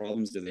fixed? What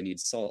problems do they need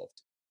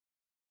solved?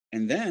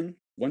 And then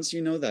once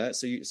you know that,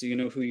 so you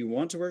know who you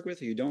want to work with,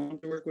 who you don't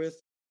want to work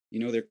with, you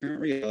know their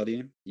current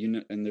reality,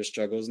 and their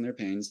struggles and their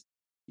pains,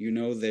 you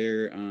know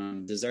their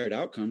desired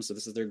outcomes. So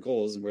this is their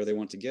goals and where they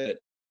want to get.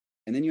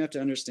 And then you have to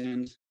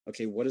understand,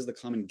 okay, what is the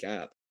common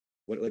gap?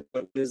 What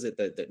is it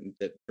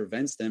that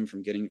prevents them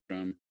from getting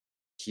from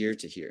here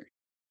to here?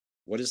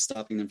 What is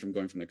stopping them from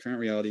going from their current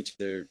reality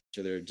to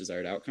their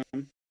desired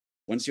outcome?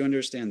 Once you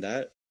understand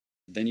that,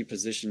 then you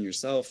position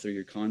yourself through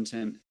your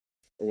content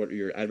or what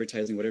you're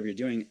advertising, whatever you're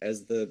doing,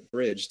 as the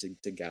bridge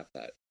to gap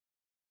that.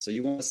 So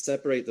you want to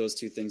separate those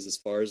 2 things as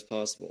far as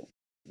possible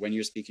when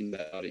you're speaking to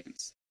that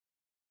audience.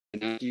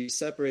 And after you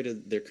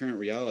separated their current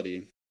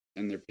reality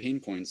and their pain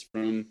points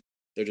from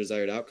their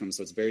desired outcome,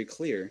 so it's very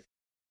clear,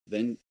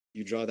 then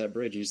you draw that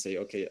bridge and you say,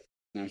 okay,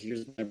 now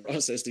here's my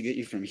process to get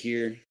you from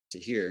here to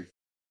here.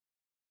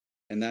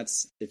 And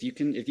that's, if you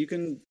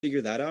can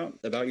figure that out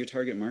about your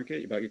target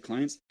market, about your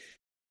clients,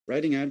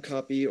 writing ad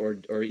copy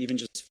or even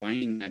just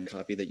finding ad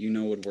copy that you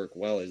know would work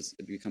well is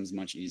it becomes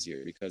much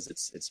easier because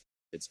it's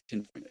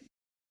pinpointed.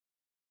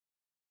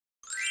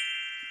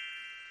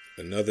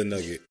 Another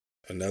nugget.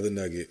 Another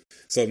nugget.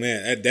 So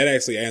man, that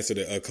actually answered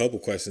a couple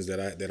questions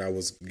that I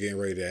was getting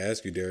ready to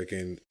ask you, Derek.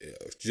 And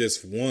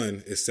just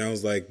one, it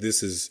sounds like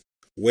this is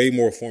way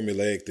more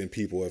formulaic than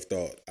people have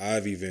thought.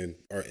 I've even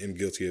or am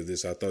guilty of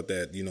this. I thought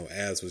that,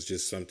 ads was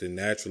just something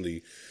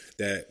naturally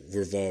that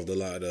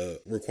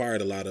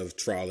required a lot of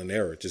trial and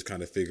error, just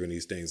kind of figuring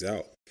these things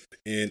out.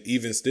 And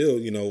even still,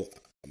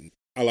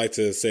 I like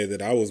to say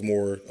that I was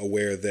more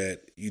aware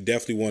that you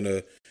definitely want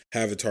to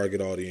have a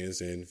target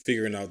audience and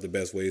figuring out the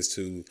best ways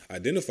to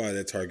identify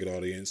that target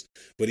audience.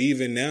 But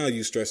even now,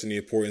 you stressing the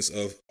importance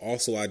of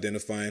also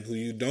identifying who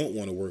you don't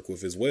want to work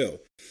with as well.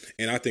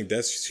 And I think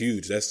that's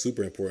huge. That's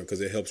super important because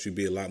it helps you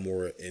be a lot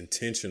more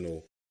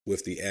intentional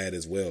with the ad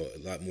as well. A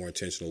lot more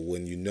intentional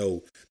when you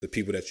know the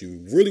people that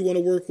you really want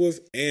to work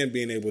with and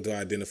being able to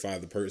identify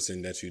the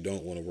person that you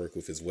don't want to work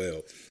with as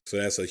well. So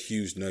that's a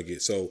huge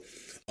nugget. So,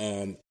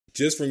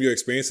 just from your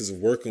experiences of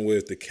working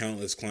with the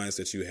countless clients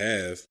that you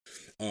have,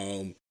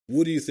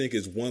 what do you think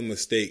is one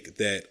mistake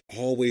that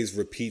always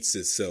repeats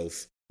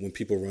itself when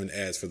people run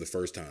ads for the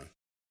first time?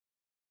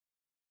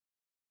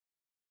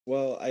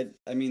 Well,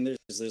 I mean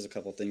there's a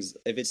couple things.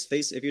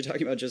 If you're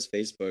talking about just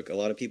Facebook, a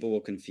lot of people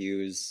will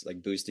confuse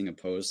like boosting a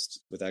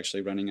post with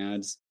actually running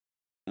ads.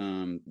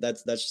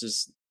 That's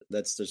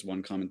just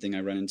one common thing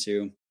I run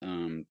into.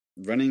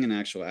 Running an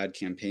actual ad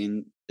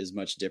campaign is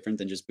much different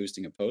than just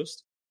boosting a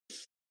post.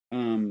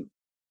 Um,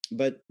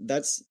 but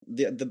that's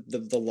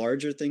the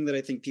larger thing that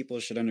I think people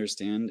should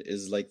understand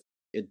is like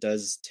it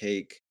does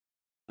take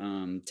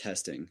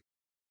testing.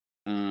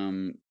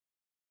 Um,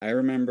 I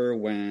remember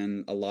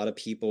when a lot of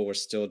people were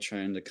still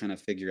trying to kind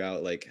of figure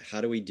out like how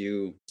do we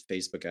do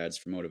Facebook ads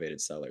for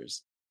motivated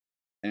sellers.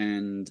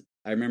 And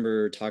I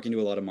remember talking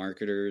to a lot of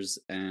marketers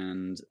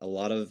and a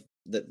lot of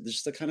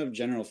just the kind of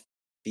general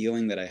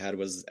feeling that I had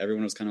was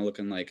everyone was kind of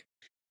looking like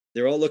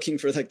they're all looking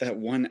for like that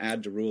one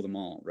ad to rule them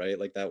all, right?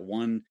 Like that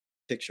one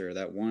picture,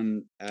 that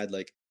one ad,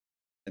 like,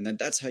 and then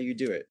that's how you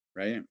do it,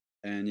 right?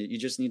 And you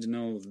just need to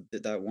know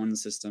that one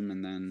system,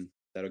 and then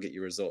that'll get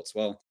you results.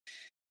 Well,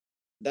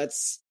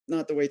 that's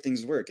not the way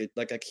things work.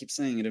 Like I keep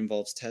saying, it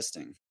involves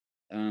testing.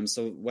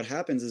 So what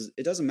happens is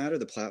it doesn't matter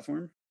the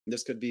platform.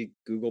 This could be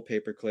Google pay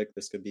per click.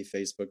 This could be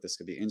Facebook. This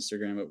could be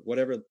Instagram. But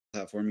whatever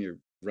platform you're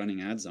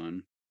running ads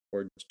on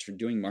or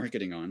doing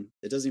marketing on,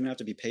 it doesn't even have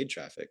to be paid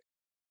traffic.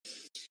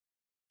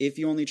 If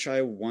you only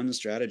try one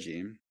strategy,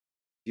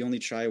 if you only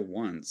try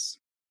once,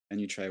 and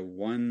you try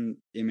one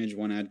image,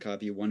 one ad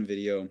copy, one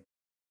video,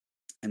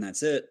 and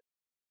that's it,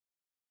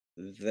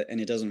 and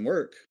it doesn't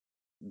work,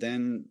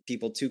 then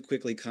people too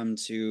quickly come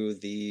to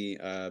the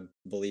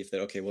belief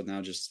that okay, well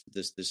now just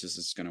this is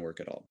just going to work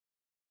at all.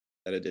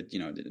 That it did,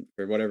 it didn't,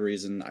 for whatever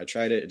reason. I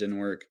tried it, it didn't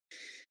work,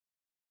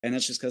 and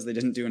that's just because they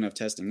didn't do enough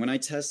testing. When I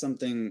test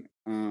something,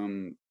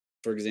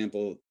 for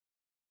example,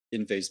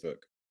 in Facebook,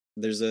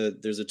 there's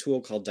a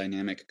tool called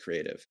Dynamic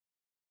Creative,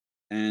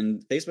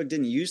 and Facebook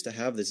didn't used to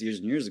have this years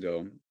and years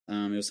ago.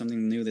 It was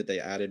something new that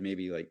they added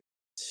maybe like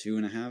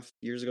 2.5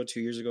 years ago,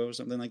 2 years ago, or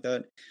something like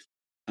that.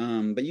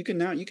 But you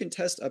can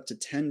test up to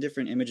 10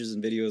 different images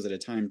and videos at a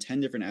time,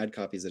 10 different ad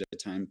copies at a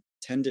time,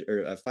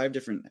 5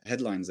 different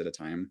headlines at a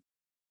time.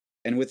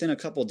 And within a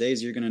couple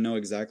days, you're going to know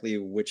exactly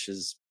which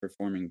is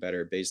performing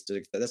better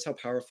that's how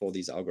powerful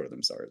these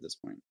algorithms are at this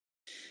point.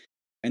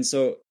 And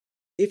so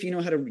if you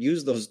know how to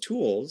use those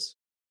tools,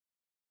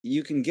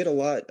 you can get a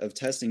lot of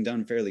testing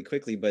done fairly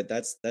quickly, but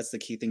that's the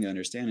key thing to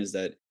understand is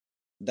that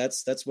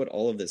that's what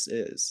all of this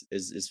is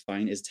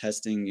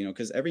testing,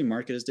 because every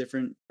market is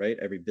different, right?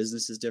 Every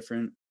business is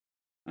different.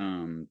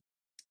 um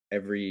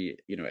every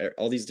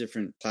all these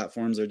different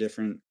platforms are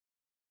different,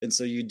 and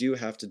so you do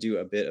have to do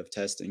a bit of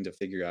testing to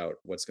figure out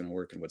what's going to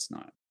work and what's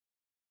not.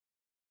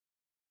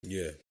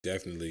 Yeah,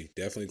 definitely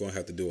going to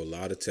have to do a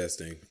lot of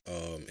testing,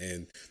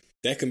 and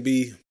that can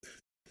be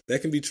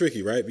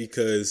tricky, right?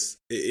 Because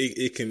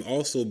it can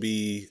also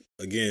be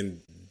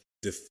again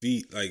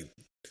defeat like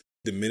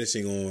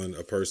diminishing on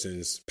a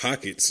person's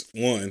pockets,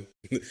 one,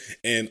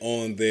 and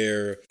on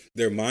their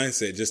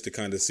mindset, just to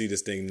kind of see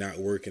this thing not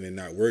working and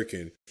not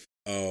working.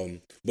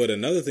 But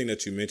another thing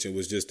that you mentioned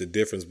was just the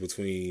difference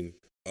between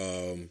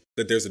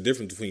that there's a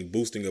difference between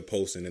boosting a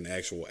post and an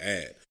actual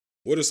ad.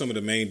 What are some of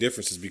the main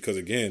differences? Because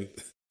again,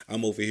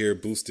 I'm over here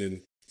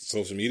boosting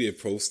social media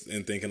posts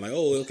and thinking like,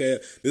 oh, okay,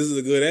 this is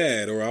a good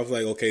ad. Or I was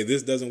like, okay,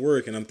 this doesn't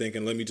work. And I'm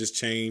thinking, let me just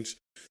change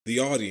the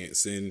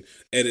audience and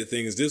edit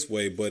things this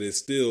way, but it's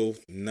still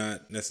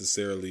not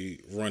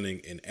necessarily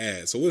running an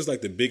ad. So what's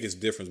like the biggest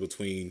difference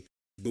between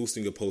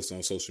boosting a post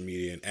on social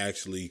media and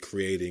actually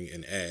creating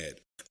an ad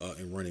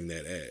and running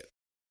that ad?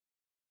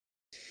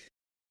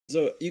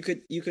 So you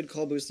could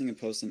call boosting a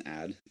post an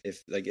ad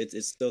if like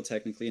it's still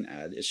technically an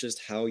ad. It's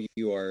just how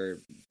you are.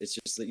 It's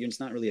just that it's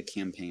not really a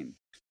campaign.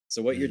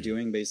 So what you're Mm.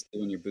 doing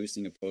basically when you're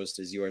boosting a post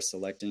is you are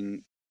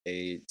selecting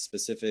a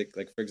specific,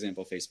 like for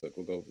example, Facebook.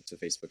 We'll go to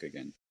Facebook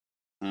again.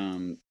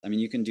 I mean,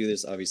 you can do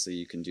this. Obviously,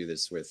 you can do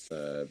this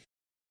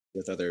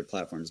with other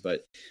platforms,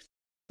 but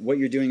what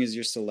you're doing is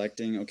you're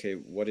selecting, okay,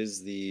 what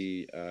is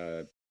the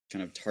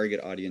kind of target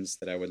audience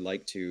that I would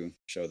like to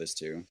show this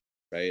to,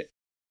 right?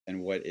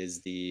 And what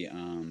is the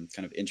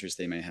kind of interest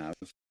they may have,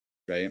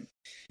 right?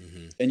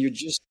 Mm-hmm. And you're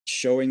just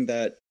showing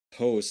that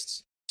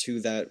post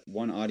to that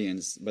one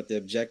audience, but the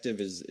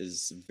objective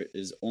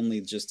is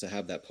only just to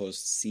have that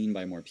post seen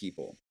by more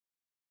people.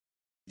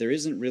 There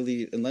isn't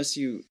really, unless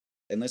you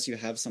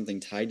have something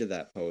tied to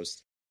that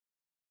post,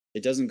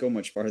 it doesn't go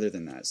much farther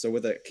than that. So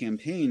with a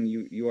campaign,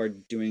 you are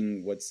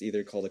doing what's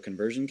either called a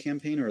conversion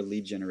campaign or a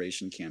lead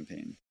generation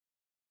campaign.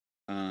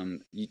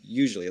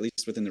 Usually, at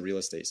least within the real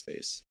estate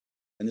space.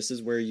 And this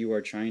is where you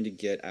are trying to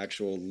get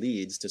actual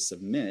leads to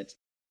submit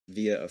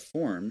via a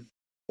form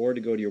or to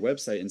go to your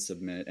website and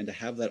submit, and to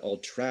have that all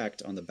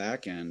tracked on the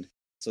back end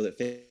so that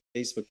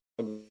Facebook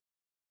will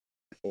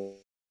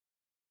approve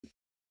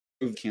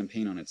the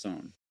campaign on its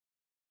own.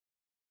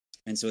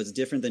 And so it's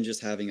different than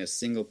just having a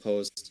single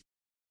post,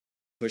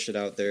 push it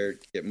out there,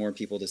 get more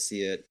people to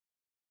see it.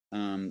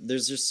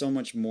 There's just so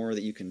much more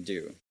that you can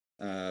do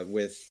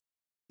with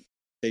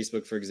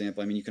Facebook, for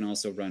example. I mean, you can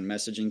also run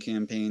messaging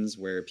campaigns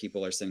where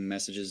people are sending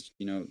messages,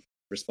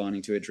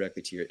 responding to it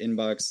directly to your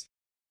inbox.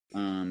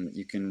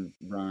 You can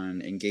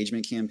run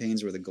engagement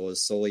campaigns where the goal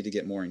is solely to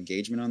get more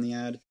engagement on the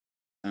ad.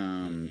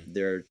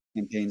 There are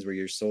campaigns where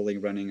you're solely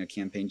running a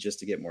campaign just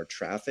to get more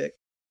traffic,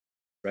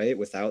 right,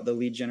 without the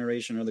lead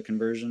generation or the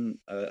conversion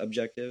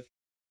objective.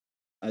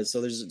 So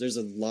there's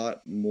a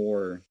lot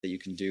more that you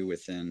can do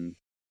within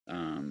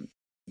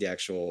the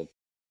actual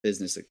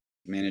business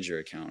manager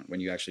account when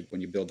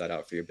you build that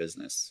out for your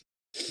business.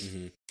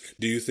 Mm-hmm.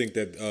 Do you think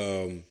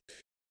that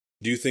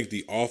do you think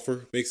the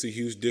offer makes a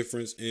huge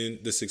difference in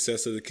the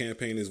success of the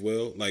campaign as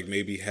well? Like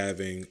maybe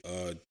having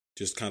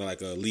just kind of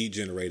like a lead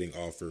generating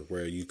offer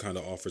where you kind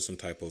of offer some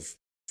type of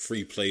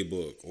free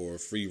playbook or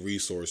free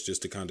resource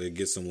just to kind of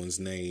get someone's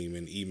name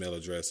and email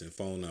address and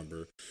phone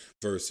number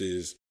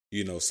versus,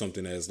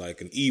 something as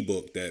like an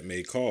ebook that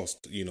may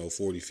cost,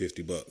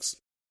 $40-$50.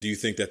 Do you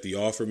think that the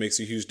offer makes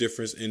a huge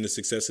difference in the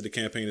success of the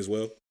campaign as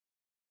well?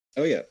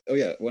 Oh yeah,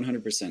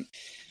 100%.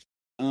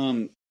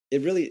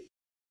 It really,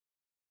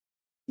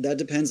 that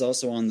depends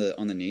also on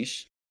the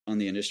niche, on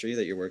the industry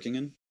that you're working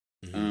in.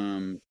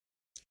 Mm-hmm.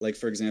 Like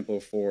for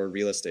example, for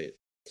real estate,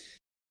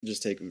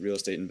 just take real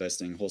estate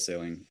investing,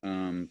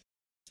 wholesaling.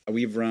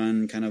 We've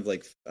run kind of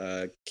like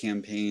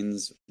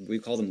campaigns. We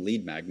call them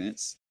lead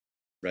magnets,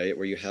 right?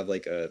 Where you have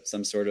like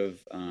some sort of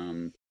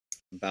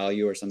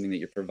value or something that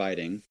you're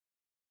providing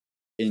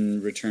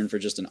in return for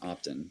just an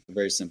opt-in, a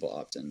very simple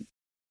opt-in,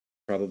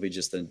 probably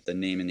just the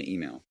name and the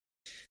email.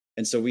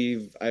 And so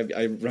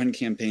I run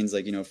campaigns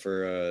like,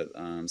 for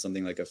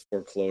something like a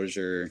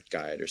foreclosure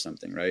guide or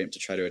something, right? To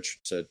try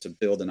to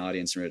build an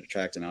audience and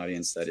attract an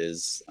audience that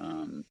is,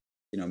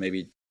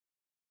 maybe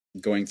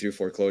going through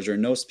foreclosure,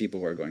 knows people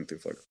who are going through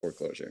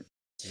foreclosure.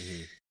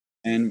 Mm-hmm.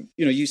 And,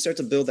 you start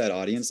to build that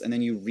audience, and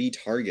then you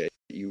retarget,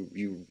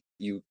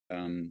 you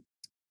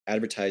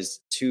advertise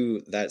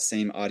to that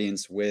same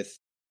audience with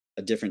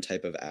a different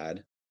type of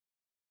ad,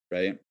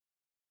 right?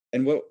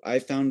 And what I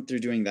found through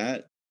doing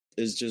that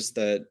is just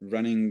that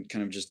running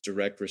kind of just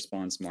direct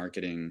response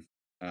marketing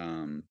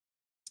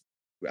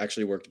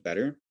actually worked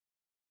better.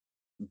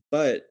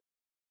 But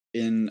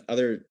in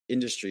other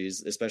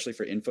industries, especially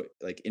for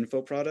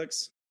info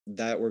products,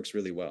 that works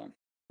really well,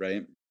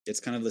 right? It's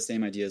kind of the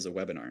same idea as a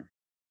webinar.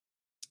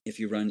 If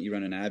you run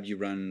an ad,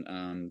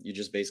 you're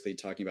just basically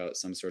talking about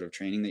some sort of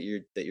training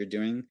that you're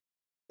doing,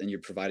 then you're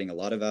providing a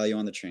lot of value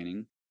on the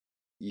training.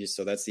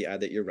 So that's the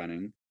ad that you're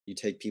running. You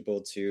take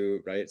people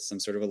to, right, some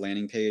sort of a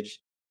landing page,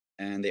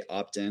 and they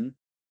opt in,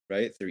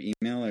 right, through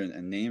email or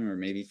a name or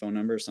maybe phone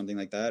number or something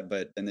like that.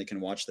 But then they can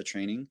watch the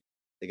training.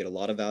 They get a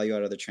lot of value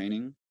out of the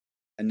training.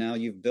 And now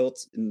you've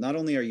built, not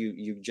only are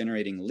you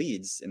generating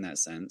leads in that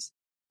sense,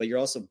 but you're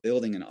also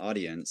building an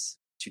audience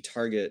to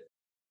target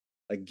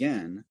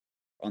again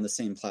on the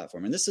same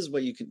platform. And this is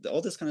what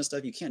all this kind of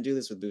stuff, you can't do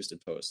this with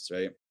boosted posts,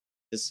 right?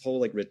 This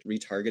whole like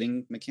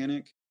retargeting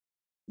mechanic,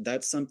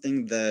 that's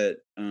something that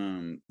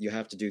you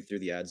have to do through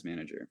the ads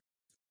manager.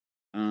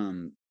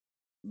 So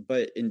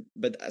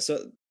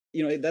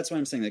that's why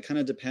I'm saying that kind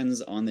of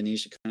depends on the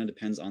niche. It kind of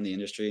depends on the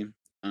industry.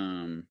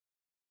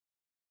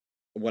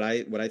 What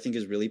I think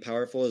is really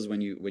powerful is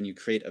when you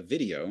create a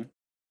video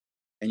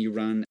and you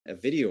run a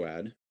video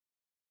ad,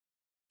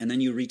 and then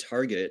you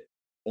retarget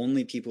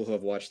only people who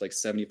have watched like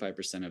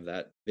 75% of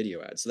that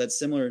video ad. So that's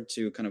similar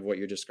to kind of what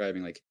you're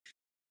describing. Like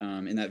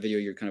in that video,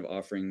 you're kind of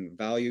offering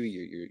value.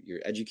 You're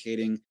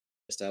educating,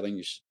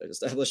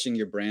 establishing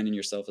your brand and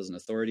yourself as an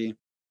authority.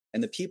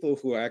 And the people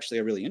who actually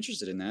are really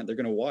interested in that, they're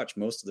going to watch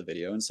most of the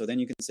video. And so then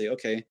you can say,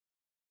 okay,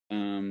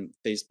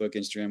 Facebook,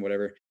 Instagram,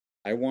 whatever,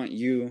 I want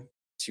you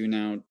to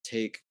now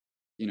take,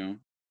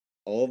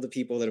 all of the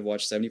people that have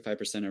watched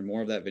 75% or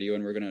more of that video,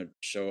 and we're going to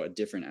show a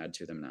different ad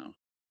to them now.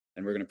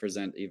 And we're going to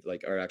present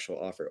like our actual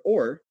offer.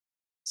 Or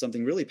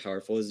something really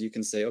powerful is you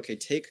can say, okay,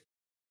 take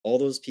all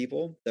those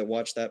people that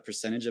watch that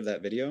percentage of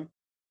that video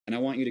And I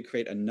want you to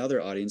create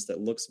another audience that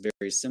looks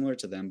very similar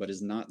to them, but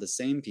is not the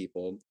same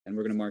people. And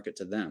we're going to market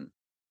to them.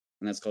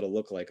 And that's called a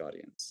lookalike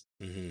audience.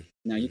 Mm-hmm.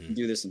 Now, you Mm-hmm. can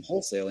do this in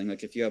wholesaling.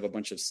 Like if you have a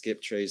bunch of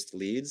skip traced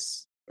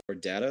leads or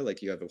data,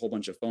 like you have a whole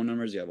bunch of phone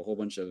numbers, you have a whole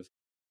bunch of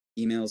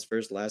emails,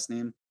 first, last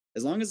name,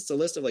 as long as it's a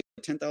list of like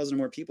 10,000 or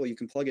more people, you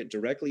can plug it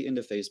directly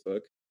into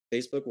Facebook.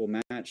 Facebook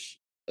will match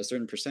a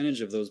certain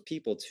percentage of those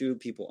people to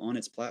people on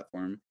its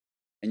platform,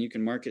 and you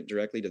can market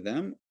directly to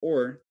them,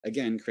 or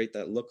again, create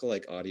that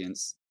lookalike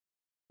audience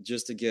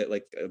just to get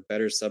like a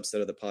better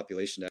subset of the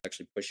population to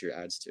actually push your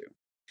ads to.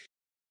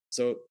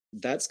 So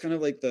that's kind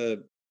of like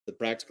the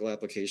practical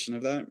application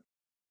of that.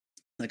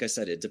 Like I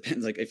said, it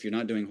depends. Like if you're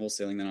not doing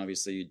wholesaling, then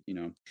obviously,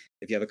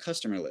 if you have a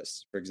customer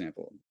list, for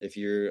example, if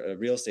you're a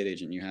real estate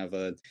agent, you have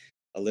a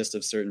list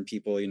of certain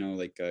people,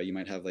 like you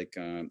might have like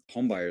a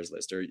home buyers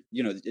list, or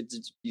it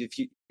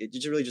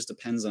just really just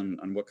depends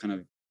on what kind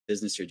of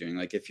business you're doing.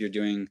 Like if you're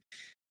doing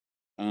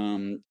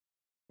um,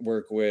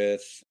 work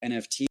with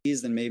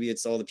NFTs, then maybe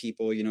it's all the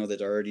people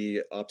that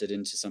already opted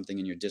into something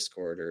in your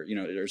Discord, or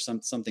or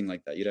something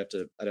like that.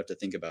 I'd have to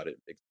think about it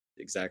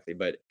exactly,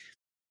 but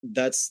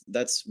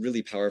that's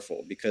really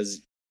powerful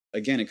because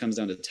again, it comes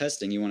down to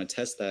testing. You want to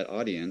test that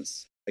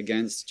audience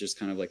against just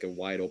kind of like a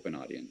wide open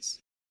audience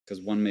because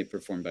one may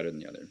perform better than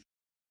the other.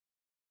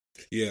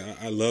 Yeah,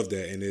 I love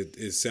that, and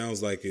it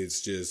sounds like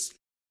it's just.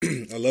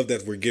 I love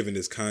that we're giving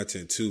this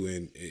content too,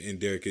 and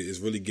Derek is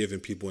really giving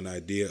people an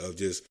idea of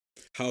just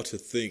how to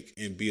think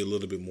and be a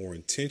little bit more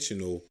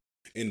intentional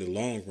in the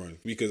long run.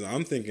 Because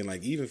I'm thinking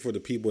like even for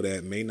the people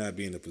that may not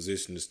be in a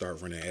position to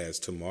start running ads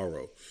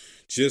tomorrow,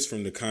 just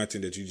from the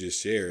content that you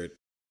just shared,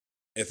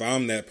 if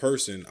I'm that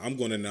person, I'm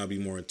going to now be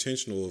more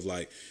intentional of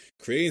like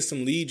creating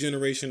some lead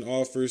generation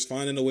offers,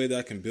 finding a way that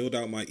I can build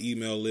out my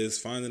email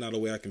list, finding out a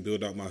way I can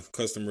build out my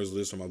customers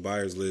list or my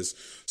buyers list,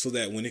 so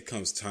that when it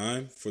comes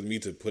time for me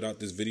to put out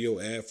this video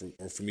ad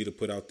or for me to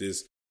put out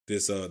this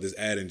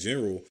ad in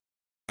general,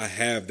 I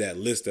have that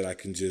list that I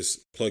can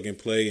just plug and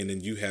play, and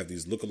then you have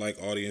these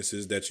lookalike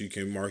audiences that you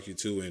can market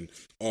to, and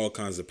all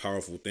kinds of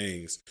powerful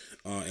things.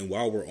 And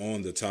while we're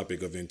on the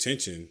topic of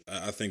intention,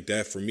 I think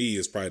that for me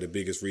is probably the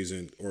biggest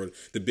reason or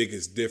the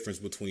biggest difference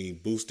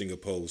between boosting a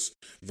post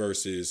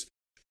versus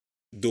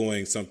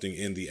doing something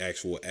in the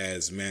actual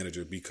ads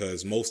manager,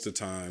 because most of the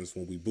times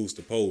when we boost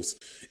a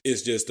post,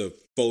 it's just a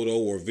photo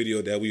or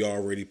video that we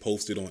already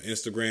posted on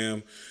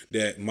Instagram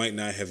that might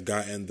not have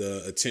gotten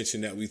the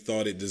attention that we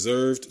thought it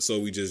deserved, so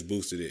we just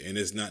boosted it, and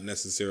it's not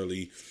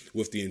necessarily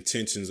with the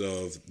intentions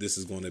of this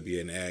is going to be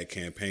an ad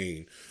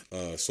campaign,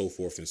 so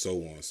forth and so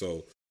on.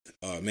 So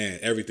man,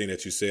 everything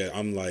that you said,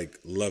 I'm like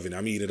loving.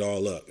 I'm eating it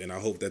all up, and I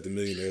hope that the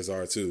millionaires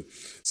are too.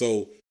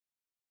 So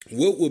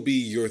what would be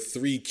your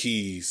 3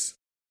 keys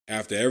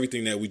after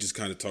everything that we just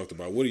kind of talked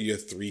about? What are your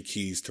 3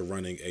 keys to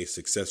running a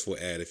successful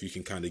ad? If you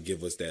can kind of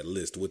give us that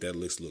list, what that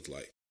list look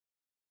like?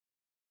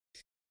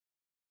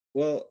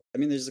 Well, I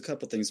mean, there's a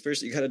couple things.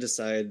 First, you got to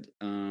decide,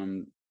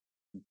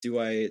 do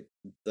I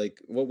like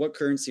what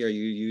currency are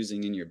you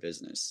using in your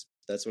business?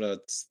 That's what I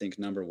would think.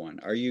 Number one,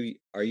 are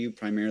you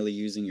primarily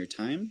using your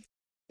time,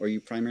 or are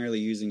you primarily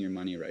using your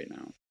money right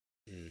now?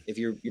 If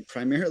you're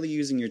primarily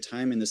using your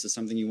time and this is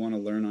something you want to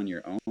learn on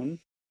your own,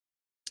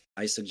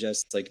 I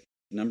suggest like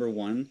number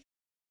one,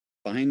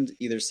 find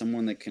either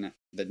someone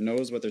that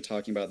knows what they're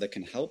talking about that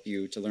can help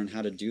you to learn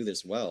how to do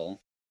this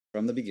well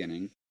from the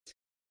beginning.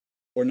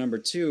 Or number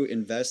two,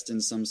 invest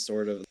in some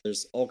sort of,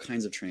 there's all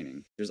kinds of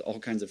training. There's all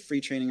kinds of free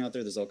training out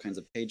there. There's all kinds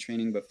of paid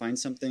training, but find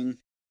something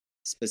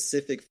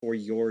specific for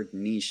your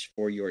niche,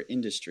 for your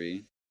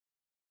industry,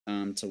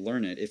 to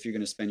learn it if you're going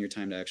to spend your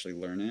time to actually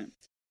learn it.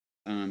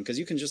 Because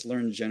you can just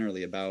learn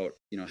generally about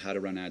how to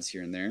run ads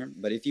here and there,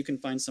 but if you can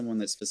find someone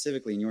that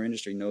specifically in your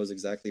industry knows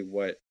exactly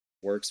what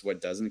works, what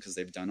doesn't, because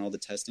they've done all the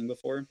testing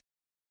before,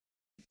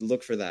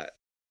 look for that.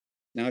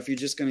 Now, if you're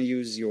just going to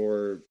use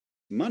your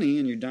money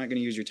and you're not going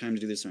to use your time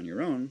to do this on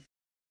your own,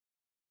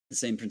 the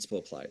same principle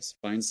applies.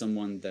 Find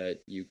someone that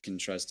you can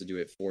trust to do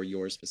it for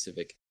your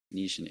specific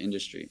niche and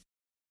industry.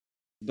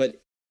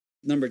 But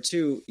number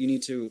two, you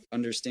need to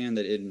understand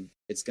that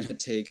it's going to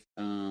take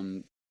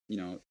time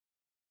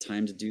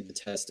to do the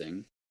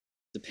testing,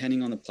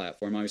 depending on the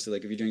platform. Obviously,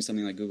 like if you're doing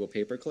something like Google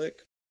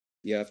pay-per-click,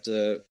 you have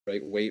to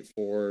wait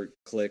for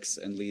clicks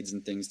and leads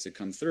and things to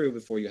come through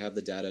before you have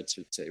the data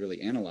to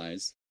really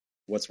analyze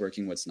what's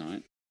working, what's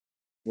not.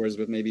 Whereas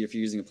with maybe if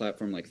you're using a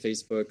platform like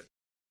Facebook,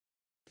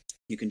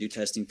 you can do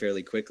testing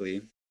fairly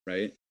quickly,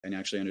 right? And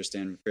actually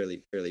understand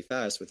fairly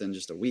fast within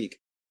just a week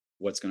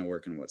what's going to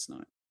work and what's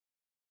not.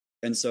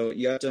 And so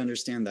you have to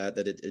understand that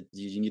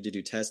you need to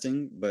do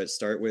testing, but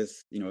start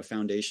with a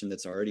foundation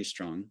that's already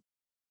strong.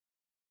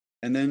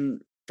 And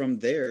then from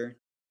there,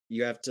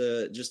 you have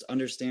to just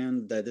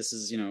understand that this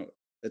is,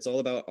 it's all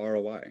about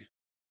ROI,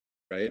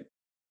 right?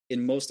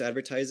 In most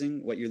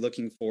advertising, what you're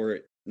looking for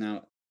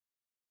now,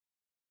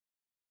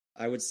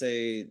 I would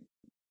say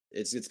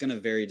it's going to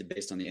vary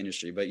based on the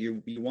industry, but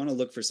you want to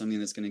look for something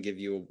that's going to give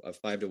you a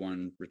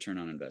 5-to-1 return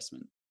on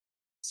investment.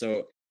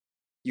 So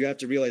you have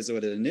to realize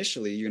that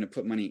initially you're going to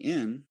put money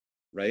in,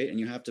 right? And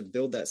you have to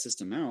build that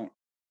system out.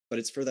 but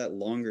it's for that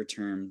longer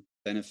term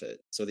benefit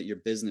so that your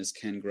business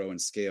can grow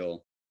and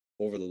scale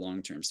over the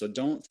long term. So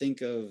don't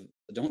think of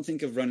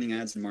running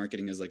ads and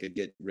marketing as like a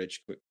get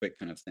rich quick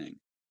kind of thing.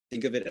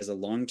 Think of it as a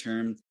long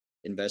term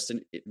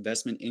investment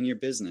in your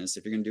business.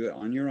 If you're going to do it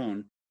on your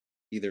own,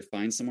 either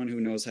find someone who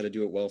knows how to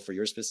do it well for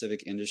your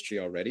specific industry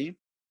already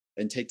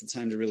and take the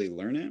time to really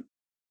learn it,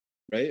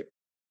 right?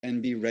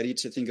 And be ready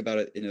to think about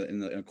it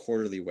in a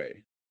quarterly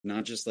way,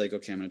 not just like,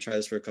 okay, I'm going to try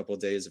this for a couple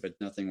of days. If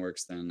nothing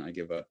works, then I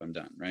give up. I'm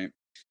done, right?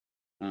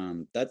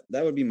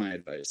 That would be my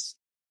advice.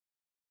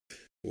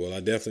 Well,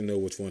 I definitely know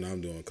which one I'm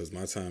doing because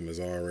my time is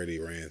already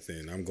ran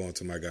thin. I'm going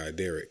to my guy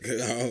Derek.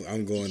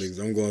 I'm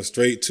going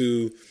straight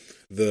to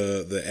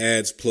the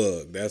ads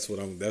plug. That's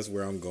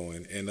where I'm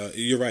going. And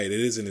you're right, it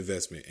is an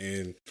investment.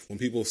 And when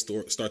people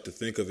start to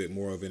think of it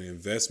more of an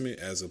investment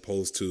as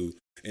opposed to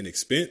an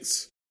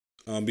expense,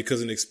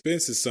 because an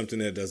expense is something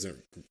that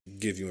doesn't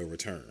give you a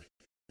return,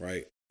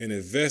 right? An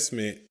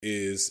investment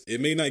is, it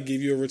may not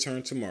give you a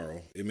return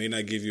tomorrow. It may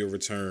not give you a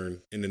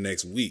return in the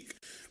next week,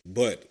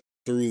 but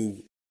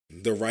through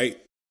the right,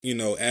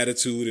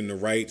 attitude and the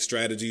right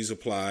strategies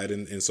applied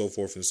and so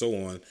forth and so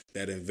on,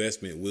 that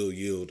investment will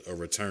yield a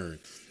return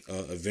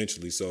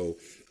eventually. So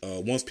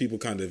once people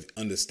kind of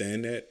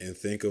understand that and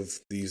think of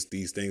these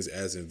things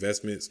as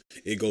investments,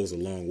 it goes a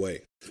long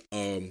way.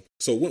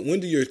 So when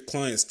do your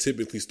clients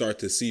typically start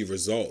to see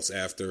results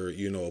after,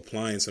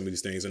 applying some of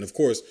these things? And of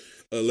course,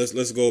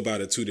 let's go about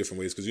it two different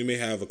ways, because you may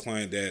have a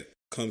client that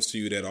comes to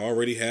you that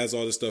already has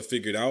all this stuff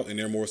figured out and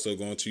they're more so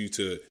going to you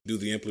to do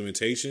the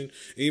implementation.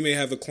 And you may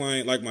have a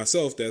client like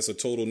myself that's a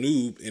total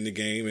noob in the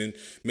game and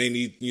may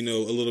need, a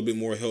little bit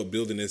more help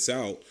building this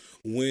out.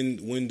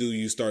 When do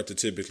you start to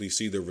typically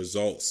see the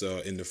results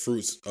and the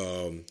fruits,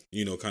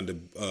 kind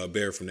of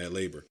bear from that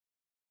labor?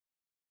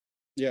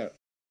 Yeah.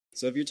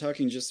 So if you're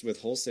talking just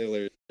with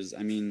wholesalers,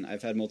 I mean,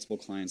 I've had multiple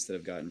clients that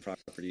have gotten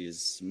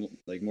properties,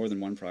 like more than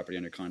one property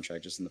under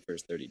contract just in the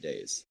first 30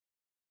 days.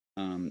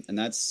 And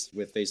that's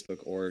with Facebook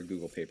or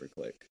Google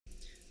pay-per-click.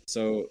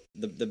 So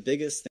the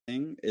biggest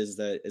thing is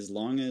that as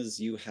long as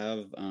you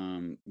have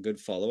good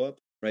follow-up,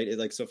 right?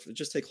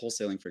 Just take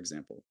wholesaling, for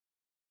example.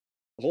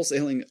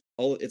 Wholesaling,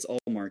 it's all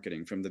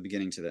marketing from the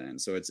beginning to the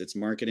end. So it's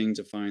marketing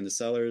to find the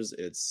sellers,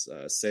 it's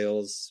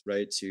sales,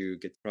 right, to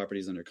get the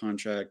properties under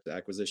contract, the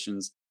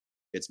acquisitions.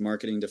 It's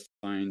marketing to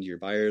find your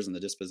buyers on the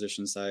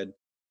disposition side.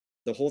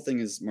 The whole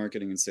thing is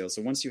marketing and sales.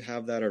 So once you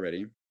have that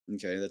already,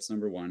 okay, that's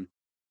number one.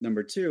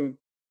 Number two,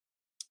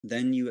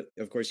 then you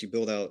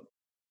build out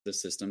the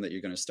system that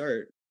you're going to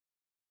start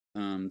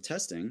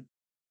testing,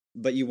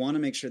 but you want to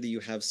make sure that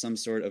you have some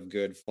sort of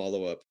good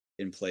follow-up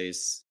in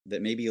place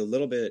that may be a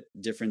little bit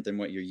different than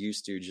what you're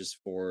used to just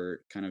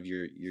for kind of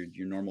your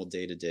normal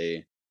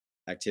day-to-day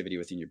activity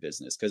within your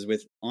business. Because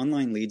with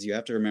online leads, you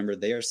have to remember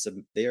they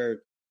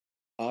are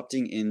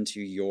opting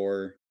into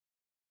your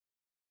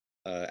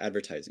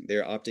advertising.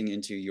 They're opting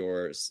into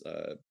yours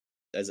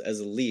as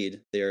a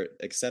lead. They're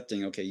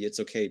accepting, okay, it's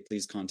okay,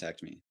 please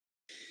contact me.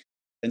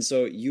 And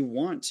so you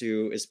want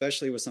to,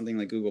 especially with something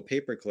like Google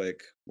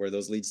pay-per-click, where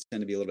those leads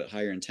tend to be a little bit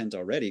higher intent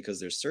already because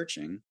they're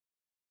searching,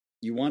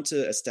 you want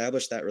to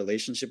establish that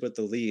relationship with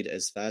the lead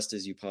as fast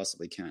as you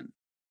possibly can.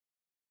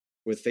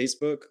 With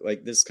Facebook,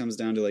 like this comes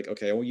down to like,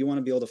 okay, well, you want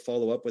to be able to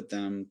follow up with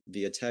them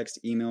via text,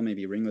 email,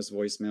 maybe ringless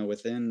voicemail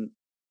within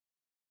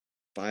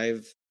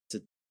 5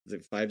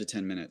 to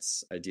 10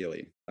 minutes,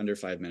 ideally under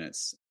 5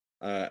 minutes.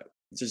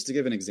 Just to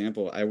give an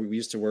example, we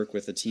used to work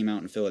with a team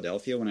out in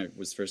Philadelphia when I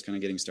was first kind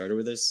of getting started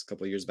with this a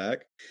couple of years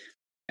back,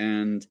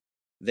 and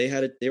they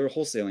were a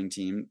wholesaling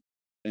team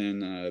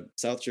in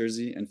South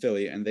Jersey and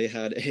Philly, and they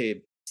had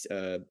a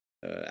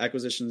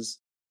acquisitions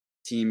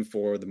team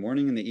for the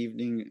morning and the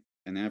evening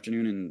and the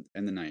afternoon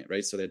and the night,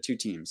 right? So they had two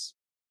teams,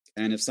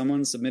 and if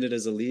someone submitted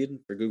as a lead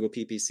for Google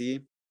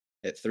PPC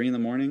at 3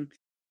 a.m,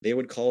 they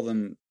would call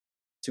them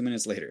 2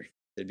 minutes later.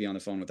 They'd be on the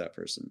phone with that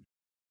person.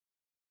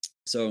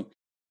 So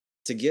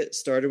to get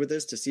started with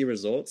this, to see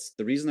results,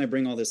 the reason I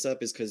bring all this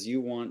up is because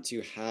you want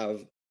to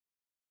have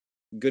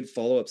good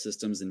follow-up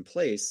systems in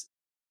place.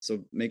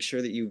 So make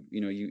sure that you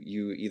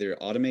either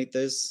automate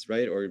this,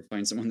 right, or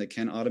find someone that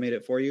can automate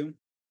it for you.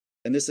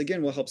 And this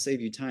again will help save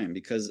you time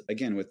because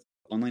again, with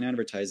online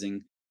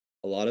advertising,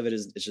 a lot of it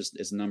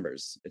it's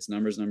numbers. It's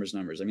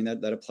numbers. I mean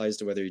that applies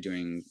to whether you're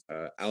doing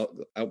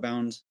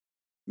outbound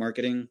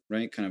marketing,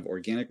 right, kind of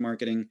organic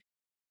marketing,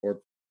 or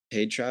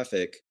paid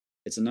traffic.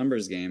 It's a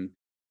numbers game.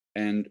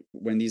 And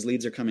when these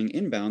leads are coming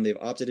inbound, they've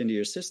opted into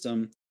your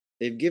system.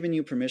 They've given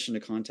you permission to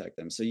contact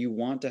them. So you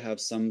want to have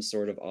some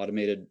sort of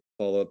automated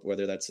follow-up,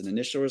 whether that's an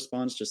initial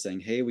response, just saying,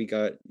 hey, we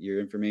got your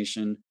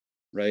information,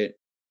 right?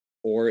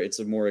 Or it's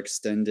a more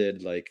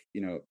extended, like,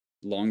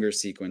 longer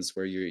sequence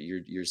where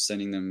you're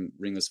sending them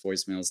ringless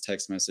voicemails,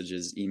 text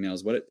messages,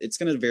 emails. It's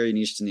going to vary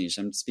niche to niche.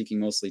 I'm speaking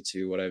mostly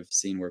to what I've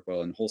seen work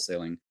well in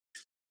wholesaling.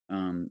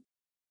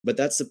 But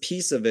that's a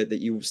piece of it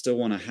that you still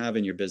want to have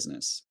in your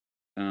business.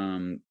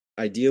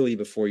 Ideally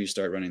before you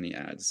start running the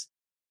ads.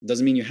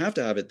 Doesn't mean you have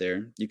to have it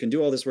there. You can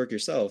do all this work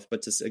yourself,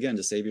 but to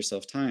save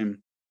yourself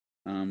time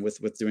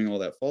with doing all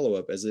that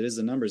follow-up, as it is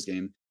a numbers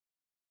game,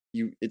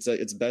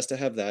 it's best to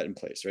have that in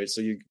place, right?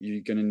 So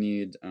you're going to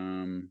need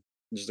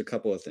just a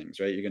couple of things,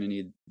 right? You're going to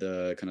need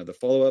the kind of the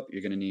follow up.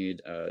 You're going to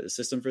need a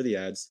system for the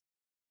ads,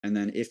 and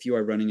then if you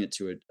are running it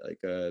to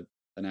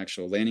an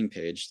actual landing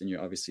page, then you're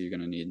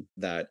going to need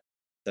that.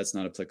 That's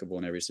not applicable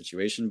in every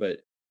situation,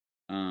 but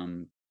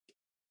um,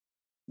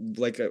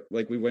 like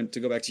we went to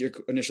go back to your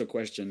initial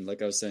question,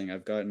 like I was saying,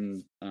 I've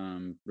gotten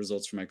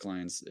results from my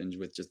clients and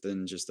with just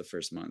the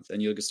first month,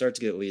 and you'll start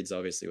to get leads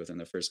obviously within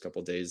the first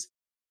couple days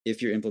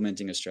if you're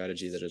implementing a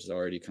strategy that is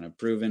already kind of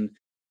proven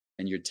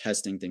and you're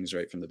testing things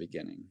right from the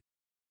beginning.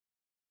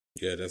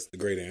 Yeah, that's a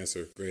great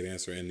answer. Great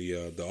answer. And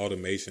the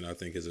automation I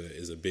think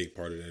is a big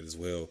part of that as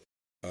well.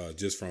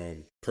 Just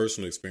from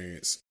personal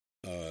experience,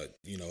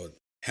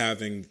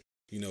 having,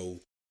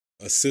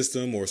 a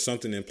system or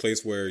something in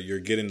place where you're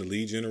getting the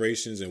lead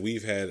generations. And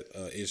we've had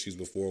issues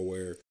before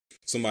where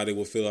somebody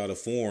will fill out a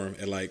form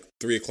at like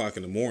 3 o'clock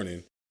in the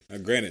morning. Now,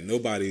 granted,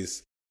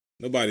 nobody's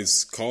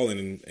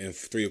calling at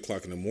 3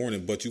 o'clock in the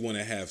morning, but you want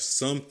to have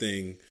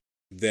something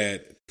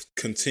that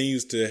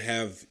continues to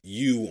have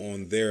you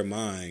on their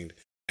mind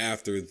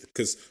after,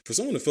 because for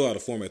someone to fill out a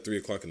form at 3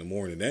 o'clock in the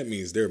morning, that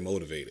means they're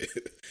motivated.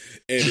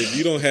 And if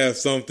you don't have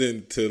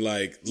something to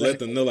like let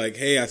them know, like,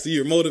 hey, I see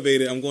you're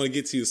motivated, I'm going to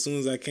get to you as soon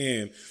as I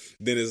can,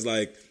 then it's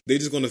like they're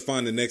just going to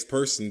find the next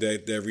person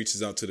that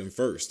reaches out to them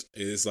first.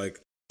 It's like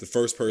the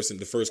first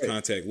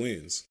contact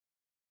wins.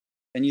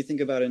 And you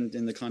think about it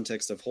in the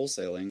context of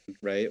wholesaling,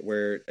 right?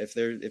 Where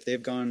if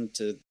they've gone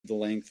to the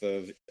length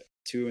of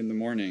 2 in the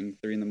morning,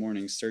 3 in the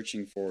morning,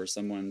 searching for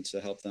someone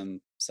to help them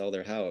sell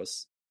their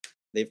house,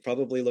 they've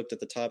probably looked at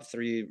the top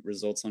 3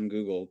 results on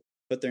Google,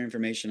 put their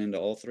information into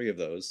all 3 of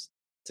those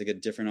to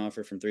get different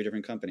offer from 3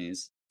 different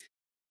companies.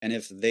 And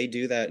if they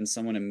do that and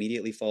someone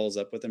immediately follows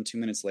up with them 2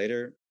 minutes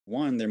later,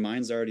 one, their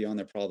mind's already on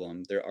their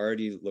problem. They're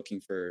already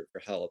looking for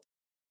help,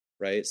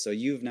 right? So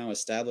you've now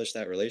established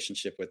that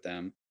relationship with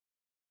them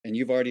and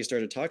you've already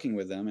started talking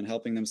with them and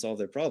helping them solve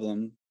their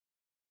problem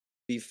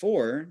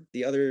before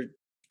the other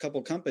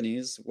couple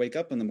companies wake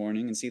up in the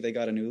morning and see they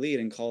got a new lead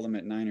and call them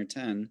at 9 or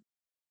 10,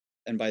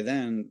 and by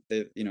then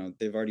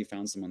they've already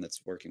found someone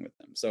that's working with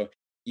them. So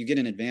you get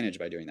an advantage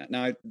by doing that.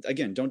 Now,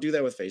 again, don't do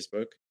that with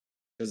Facebook,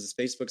 because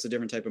Facebook's a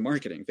different type of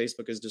marketing.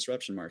 Facebook is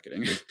disruption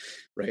marketing.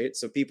 Right?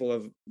 So people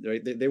have,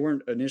 right, they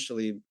weren't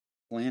initially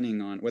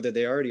planning on, whether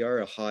they already are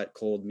a hot,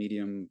 cold,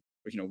 medium,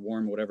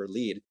 warm, whatever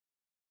lead.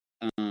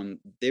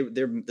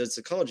 The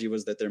psychology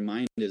was that their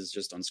mind is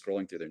just on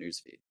scrolling through their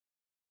newsfeed,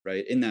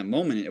 right? In that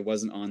moment, it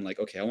wasn't on like,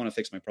 okay, I want to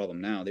fix my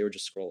problem now. They were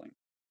just scrolling.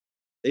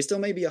 They still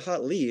may be a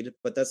hot lead,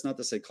 but that's not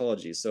the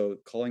psychology. So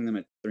calling them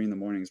at 3 in the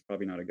morning is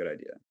probably not a good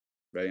idea,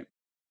 right?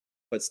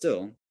 But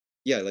still,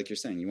 yeah, like you're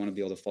saying, you want to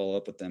be able to follow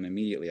up with them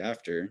immediately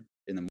after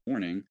in the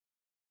morning.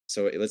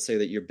 So let's say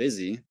that you're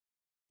busy,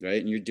 right?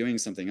 And you're doing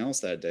something else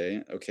that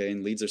day, okay,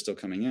 and leads are still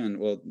coming in.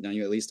 Well, now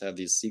you at least have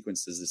these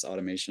sequences, this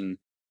automation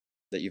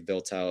that you've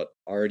built out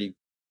already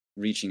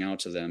reaching out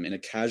to them in a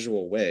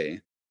casual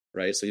way,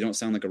 right? So you don't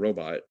sound like a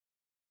robot.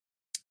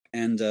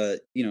 And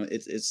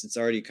it's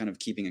already kind of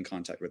keeping in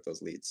contact with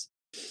those leads.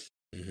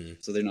 Mm-hmm.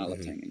 So they're not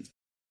left hanging.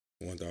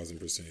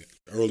 1000%.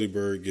 Early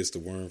bird gets the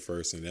worm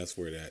first, and that's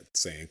where that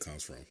saying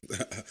comes from.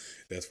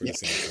 That's where the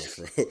saying comes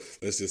from.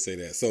 Let's just say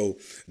that. So,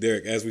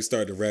 Derek, as we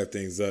start to wrap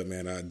things up,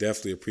 man, I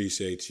definitely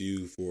appreciate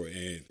you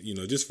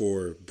just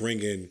for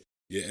bringing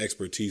your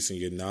expertise and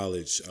your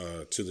knowledge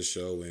to the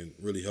show and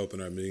really helping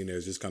our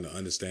millionaires just kind of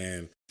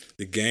understand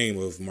the game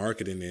of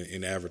marketing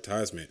and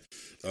advertisement.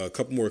 A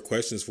couple more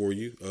questions for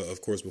you,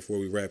 of course, before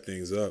we wrap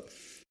things up.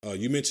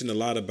 You mentioned a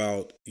lot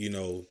about,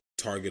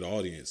 target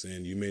audience,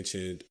 and you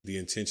mentioned the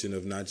intention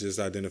of not just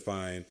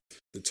identifying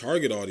the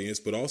target audience,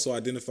 but also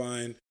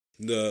identifying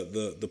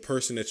the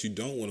person that you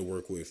don't want to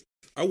work with.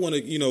 I want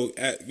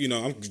to,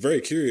 I'm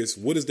very curious,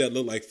 what does that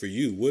look like for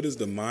you? What is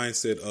the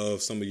mindset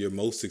of some of your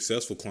most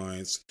successful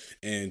clients,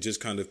 and just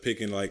kind of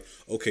picking like,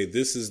 okay,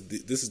 this is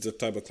the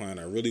type of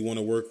client I really want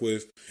to work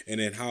with. And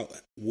then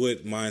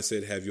what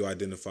mindset have you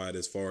identified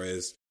as far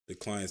as the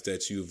clients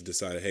that you've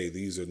decided, hey,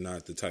 these are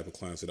not the type of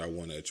clients that I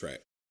want to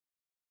attract?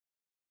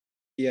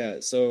 Yeah,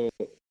 so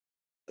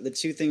the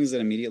 2 things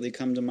that immediately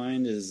come to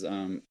mind is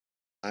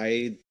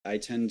I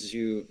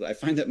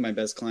find that my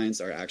best clients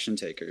are action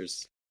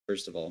takers.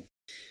 First of all,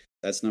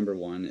 that's number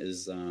 1.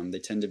 Is they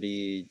tend to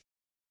be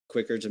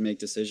quicker to make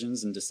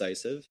decisions and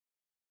decisive.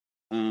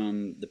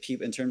 The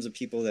people, in terms of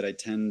people that I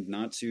tend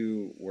not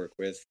to work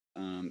with,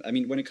 I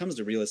mean, when it comes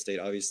to real estate,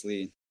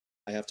 obviously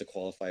I have to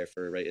qualify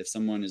for, right? If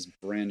someone is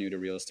brand new to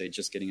real estate,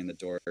 just getting in the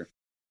door,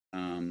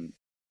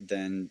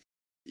 then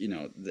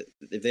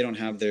if they don't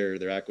have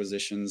their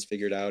acquisitions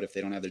figured out, if they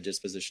don't have their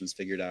dispositions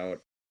figured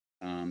out,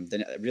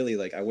 then really,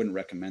 like, I wouldn't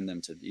recommend them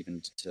to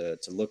even to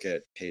look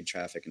at paid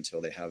traffic until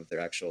they have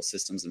their actual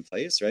systems in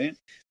place, right?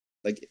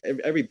 Like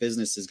every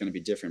business is going to be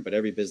different, but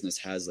every business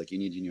has, like, you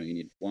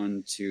need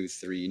 1, 2,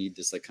 3, you need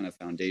this like kind of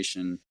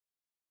foundation,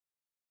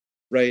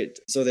 right?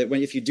 So that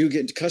if you do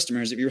get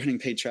customers, if you're running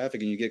paid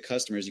traffic and you get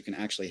customers, you can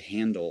actually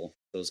handle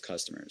those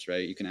customers,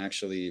 right? You can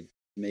actually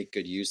make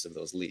good use of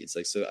those leads.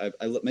 Like, so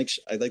I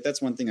like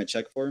that's one thing I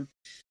check for.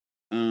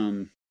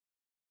 Um,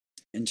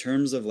 in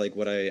terms of like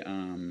what I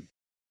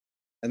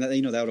and that,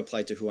 you know, that would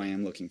apply to who I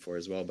am looking for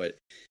as well. But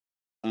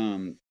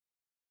um,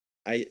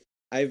 I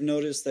I've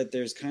noticed that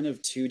there's kind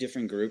of two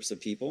different groups of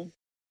people.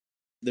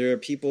 There are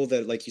people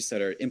that, like you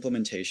said, are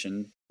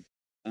implementation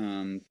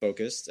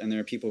focused, and there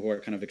are people who are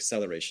kind of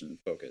acceleration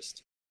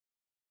focused.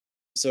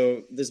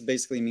 So this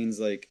basically means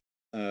like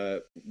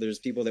there's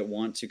people that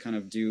want to kind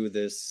of do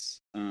this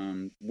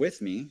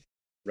with me,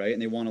 right?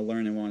 And they want to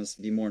learn and want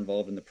to be more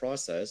involved in the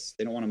process.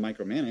 They don't want to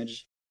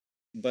micromanage,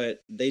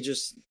 but they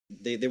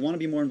want to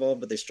be more involved,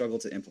 but they struggle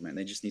to implement.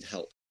 They just need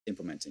help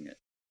implementing it.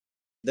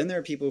 Then there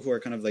are people who are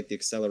kind of like the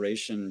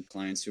acceleration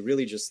clients who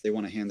really just they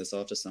want to hand this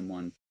off to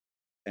someone,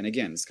 and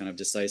again, it's kind of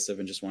decisive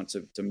and just want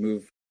to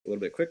move a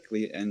little bit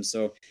quickly. And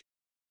so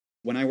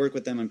when I work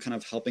with them, I'm kind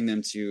of helping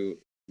them to,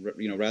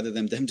 you know, rather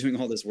than them doing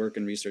all this work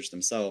and research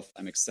themselves,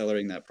 I'm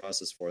accelerating that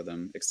process for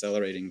them,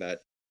 accelerating that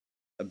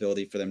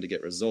ability for them to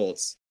get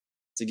results,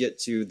 to get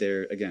to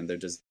their, again, their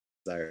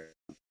desire.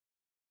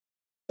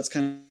 That's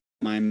kind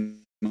of my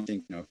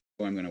think, you know,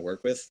 who I'm going to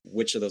work with.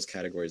 Which of those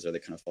categories are they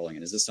kind of falling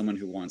in? Is this someone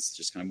who wants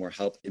just kind of more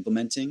help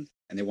implementing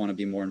and they want to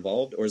be more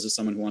involved, or is this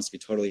someone who wants to be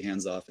totally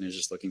hands off and is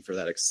just looking for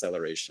that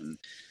acceleration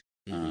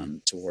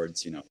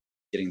towards, you know,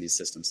 getting these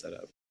systems set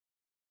up?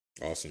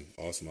 Awesome.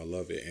 Awesome. I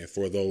love it. And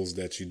for those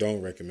that you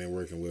don't recommend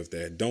working with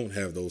that don't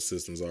have those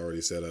systems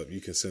already set up,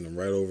 you can send them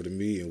right over to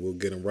me and we'll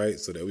get them right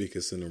so that we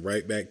can send them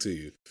right back to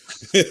you.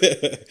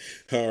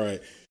 All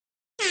right.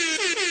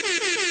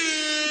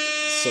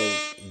 So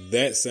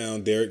that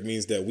sound, Derek,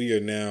 means that we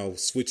are now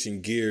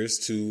switching gears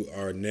to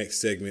our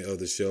next segment of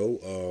the show.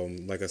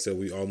 Like I said,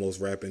 we almost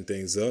wrapping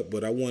things up,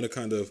 but I want to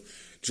kind of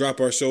drop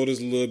our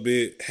shoulders a little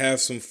bit, have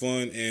some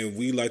fun, and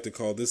we like to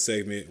call this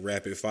segment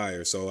Rapid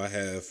Fire. So I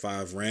have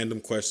 5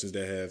 random questions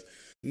that have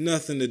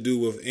nothing to do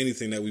with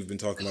anything that we've been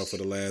talking about for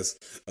the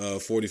last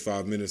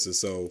 45 minutes or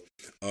so.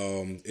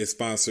 It's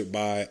sponsored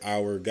by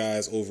our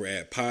guys over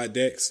at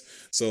Poddex.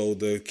 So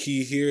the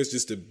key here is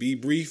just to be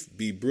brief,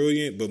 be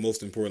brilliant, but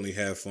most importantly,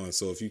 have fun.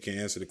 So if you can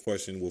answer the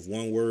question with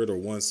one word or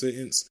one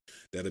sentence,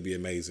 that'll be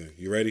amazing.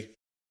 You ready?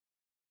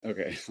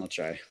 Okay, I'll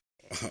try.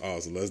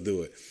 Awesome. Let's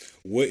do it.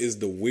 What is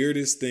the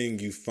weirdest thing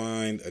you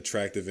find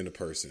attractive in a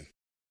person?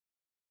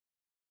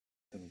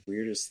 The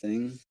weirdest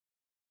thing?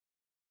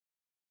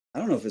 I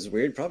don't know if it's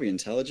weird, probably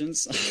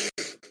intelligence.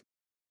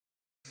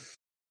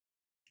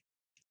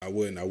 I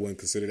wouldn't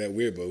consider that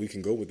weird, but we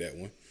can go with that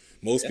one.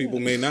 Most people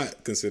Yeah. may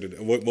not consider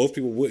that. What most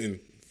people wouldn't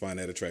find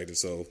that attractive.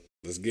 So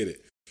let's get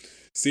it.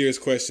 Serious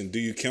question. Do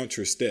you count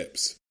your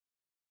steps?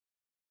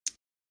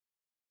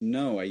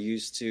 No, I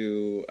used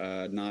to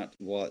not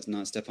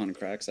step on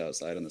cracks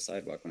outside on the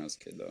sidewalk when I was a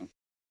kid, though.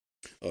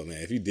 Oh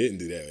man, if you didn't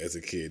do that as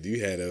a kid,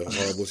 you had a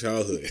horrible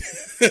childhood.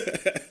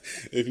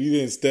 If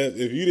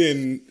you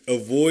didn't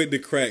avoid the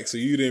cracks, so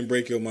you didn't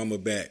break your mama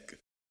back,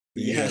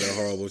 you Yeah. had a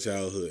horrible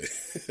childhood.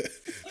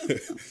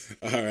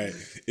 All right.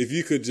 If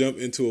you could jump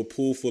into a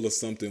pool full of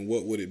something,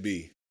 what would it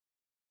be?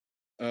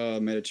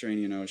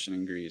 Mediterranean Ocean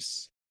in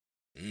Greece,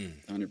 Mm,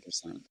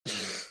 100%.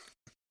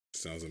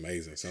 sounds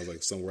amazing. Sounds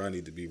like somewhere I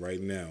need to be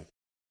right now.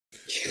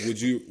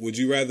 Would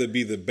you rather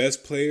be the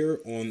best player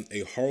on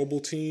a horrible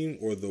team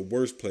or the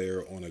worst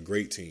player on a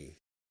great team?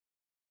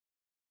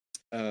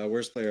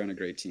 Worst player on a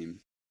great team.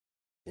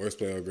 Worst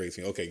player on a great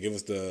team. Okay, give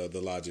us the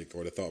logic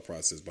or the thought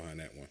process behind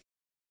that one.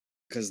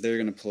 Because they're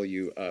gonna pull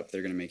you up.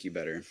 They're gonna make you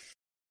better.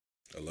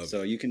 I love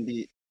So it. you can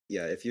be,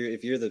 yeah. If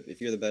you're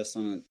the best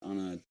on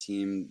a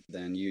team,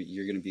 then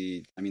you're gonna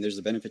be. I mean, there's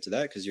a benefit to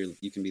that because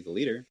you can be the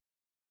leader.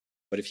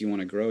 But if you want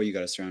to grow, you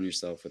got to surround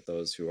yourself with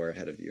those who are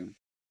ahead of you.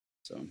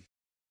 So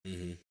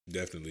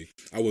Definitely.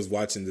 I was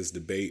watching this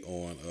debate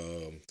on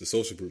the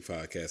Social Group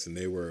podcast, and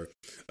they were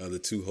the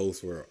two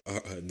hosts were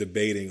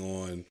debating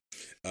on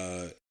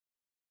uh,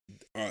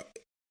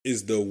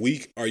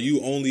 are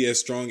you only as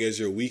strong as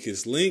your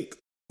weakest link,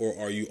 or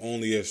are you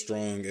only as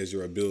strong as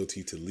your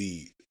ability to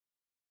lead?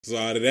 So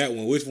out of that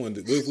one, which one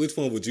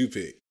would you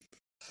pick?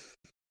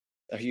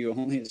 are you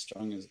only as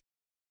strong as?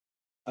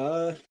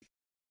 Uh,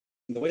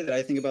 the way that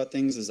I think about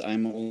things is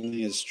I'm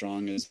only as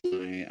strong as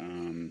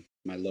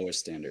my lowest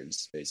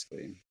standards,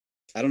 basically.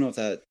 I don't know if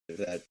that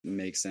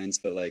makes sense,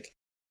 but like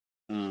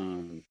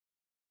um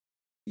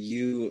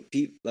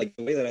like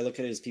the way that I look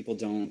at it is people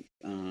don't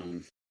how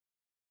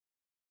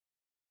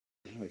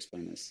do I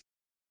explain this?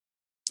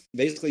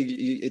 Basically,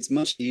 it's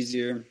much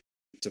easier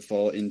to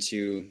fall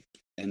into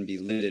and be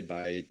limited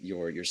by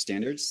your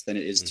standards than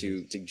it is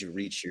Mm-hmm. to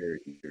reach your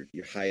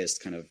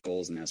highest kind of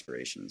goals and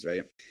aspirations,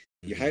 right?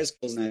 Your Mm-hmm. highest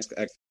goals and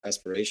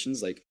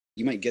aspirations, like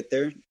you might get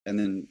there and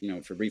then, you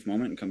know, for a brief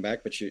moment and come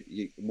back, but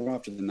you more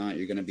often than not,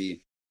 you're going to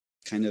be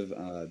kind of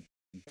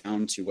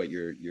bound to what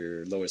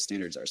your lowest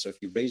standards are. So if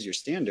you raise your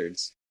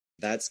standards,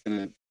 that's going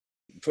to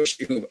push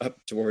you up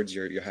towards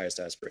your highest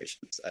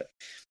aspirations.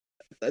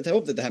 I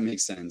hope that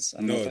makes sense. I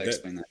don't know No, if I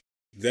explained that.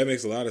 that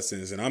makes a lot of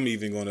sense, and I'm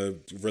even going to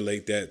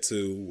relate that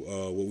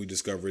to what we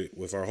discovered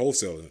with our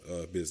wholesale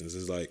business.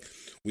 Is like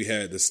we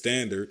had the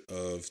standard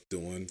of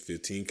doing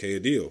 15K a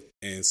deal.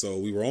 And so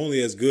we were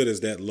only as good as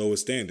that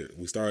lowest standard.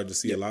 We started to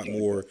see a Yep. lot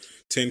more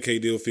 10K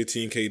deal,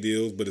 15K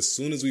deals. But as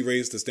soon as we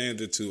raised the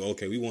standard to,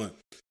 okay, we want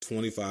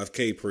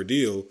 25K per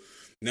deal,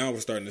 now we're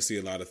starting to see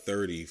a lot of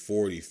 30,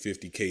 40,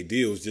 50K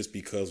deals just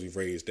because we've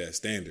raised that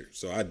standard.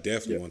 So I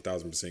definitely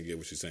 1000% get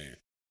what you're saying.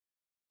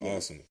 Yeah.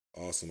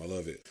 Awesome. I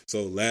love it.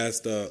 So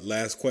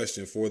last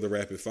question for the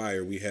rapid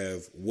fire, we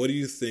have, what do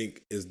you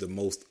think is the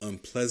most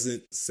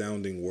unpleasant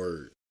sounding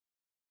word?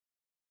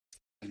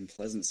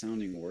 Unpleasant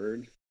sounding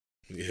word?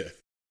 Yeah.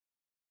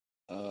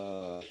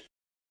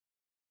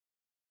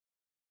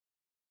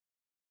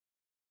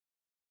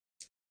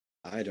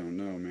 I don't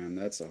know, man.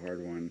 That's a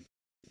hard one.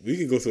 We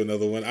can go to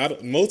another one.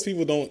 Most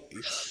people don't.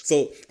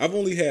 So I've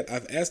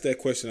asked that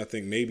question, I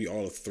think maybe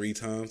all of 3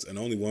 times, and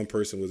only one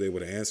person was able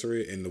to answer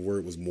it, and the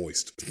word was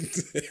moist.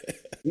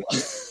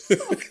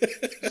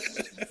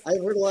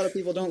 I've heard a lot of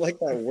people don't like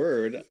that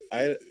word.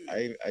 I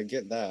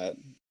get that.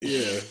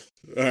 Yeah.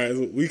 All right.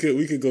 So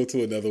we could go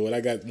to another one.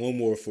 I got one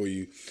more for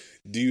you.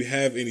 Do you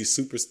have any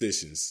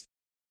superstitions?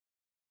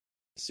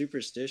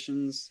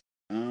 Superstitions?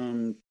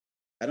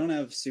 I don't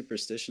have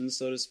superstitions,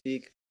 so to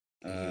speak.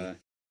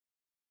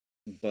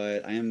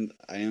 But I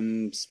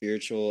am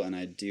spiritual, and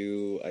I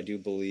do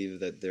believe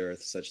that there are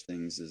such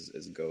things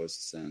as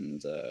ghosts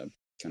and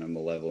kind of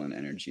malevolent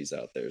energies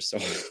out there. So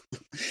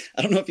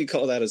I don't know if you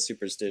call that a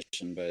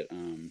superstition, but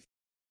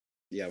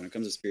yeah, when it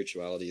comes to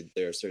spirituality,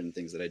 there are certain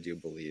things that I do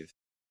believe.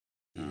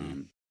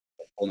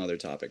 Whole nother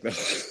topic though.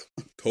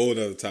 Whole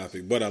other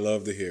topic, but I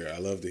love to hear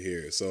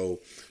it.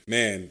 So,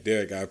 man,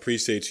 Derek, I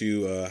appreciate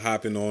you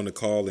hopping on the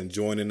call and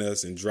joining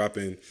us and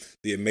dropping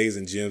the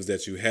amazing gems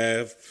that you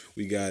have.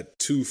 We got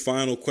 2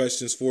 final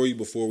questions for you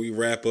before we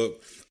wrap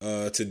up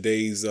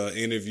today's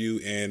interview.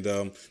 And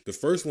the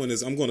first one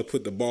is, I'm going to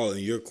put the ball in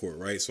your court,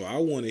 right? So I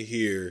want to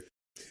hear,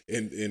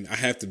 and I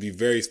have to be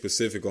very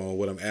specific on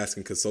what I'm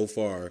asking, because so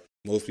far,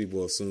 most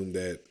people assume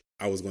that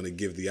I was going to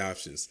give the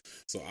options.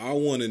 So I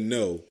want to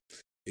know,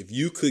 if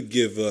you could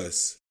give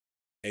us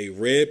a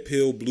red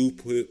pill, blue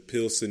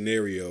pill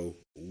scenario,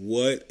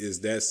 what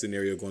is that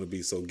scenario going to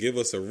be? So give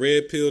us a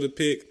red pill to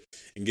pick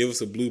and give us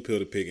a blue pill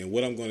to pick. And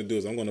what I'm going to do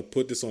is I'm going to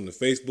put this on the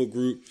Facebook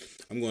group.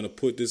 I'm going to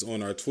put this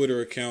on our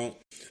Twitter account.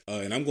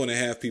 And I'm going to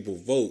have people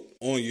vote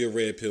on your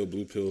red pill,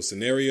 blue pill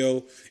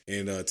scenario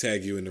and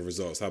tag you in the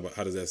results. How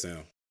does that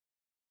sound?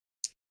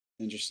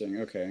 Interesting.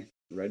 Okay.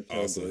 Red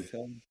pill, Awesome. blue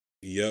pill.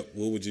 Yep.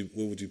 What would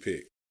you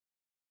pick?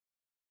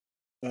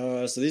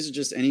 So these are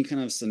just any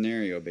kind of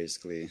scenario,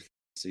 basically.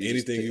 So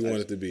anything you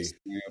want it to be.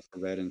 Scenario for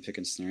red and pick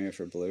a scenario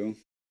for blue.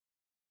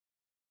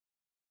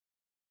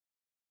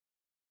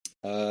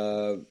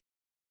 And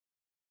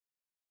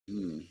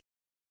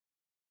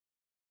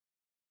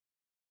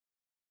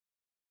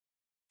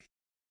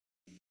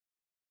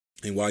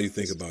while you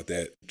think about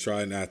that,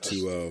 try not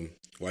to.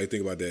 While you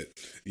think about that,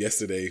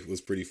 yesterday was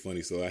pretty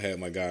funny. So I had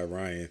my guy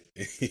Ryan,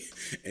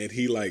 and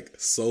he like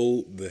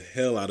sold the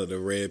hell out of the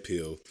red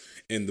pill,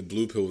 and the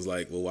blue pill was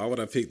like, "Well, why would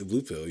I pick the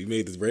blue pill? You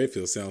made this red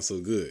pill sound so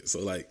good."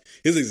 So like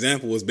his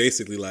example was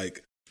basically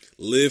like,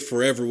 live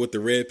forever with the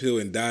red pill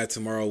and die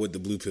tomorrow with the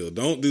blue pill.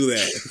 Don't do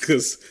that,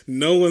 because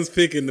no one's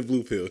picking the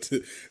blue pill.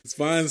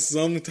 Find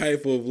some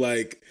type of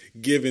like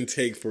give and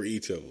take for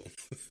each of them.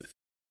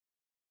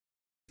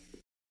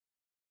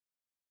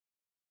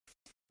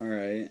 All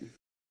right.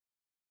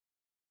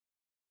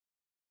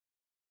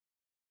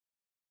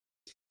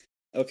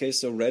 Okay,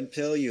 so red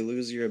pill, you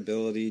lose your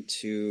ability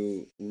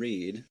to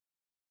read,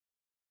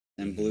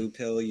 and blue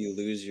pill, you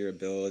lose your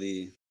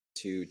ability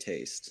to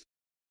taste.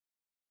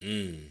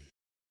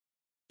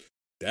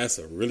 That's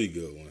a really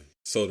good one.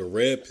 So the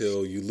red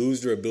pill, you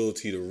lose your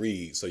ability to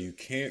read, so you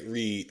can't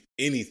read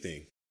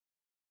anything.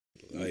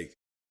 Like,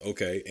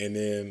 okay, and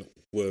then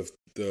with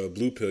the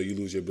blue pill, you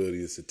lose your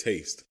ability to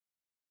taste.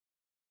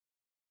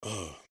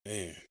 Oh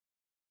man,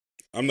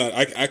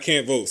 I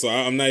can't vote, so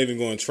I'm not even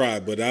going to try.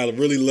 But I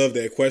really love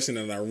that question,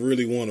 and I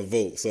really want to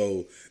vote.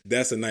 So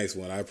that's a nice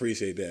one. I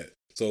appreciate that.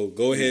 So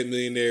go ahead,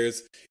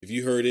 millionaires. If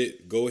you heard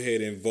it, go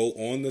ahead and vote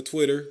on the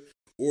Twitter,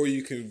 or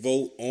you can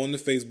vote on the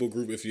Facebook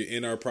group if you're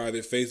in our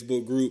private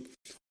Facebook group,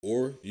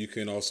 or you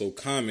can also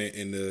comment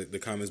in the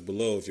comments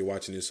below if you're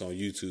watching this on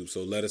YouTube.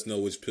 So let us know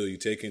which pill you're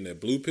taking.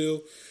 That blue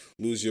pill,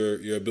 lose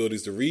your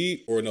abilities to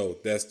read, or no,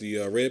 that's the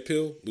red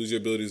pill, lose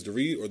your abilities to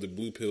read, or the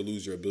blue pill,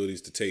 lose your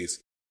abilities to taste.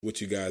 What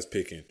you guys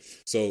picking?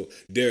 So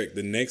Derek,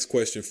 the next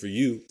question for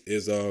you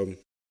is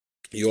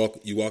you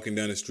walking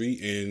down the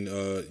street and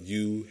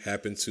you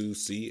happen to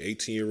see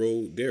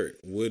 18-year-old Derek.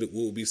 What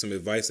would be some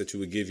advice that you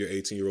would give your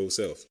 18-year-old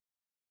self?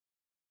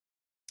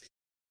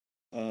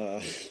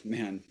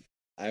 Man,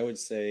 I would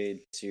say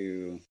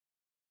to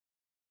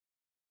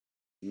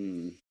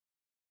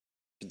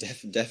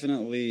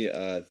definitely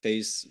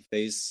face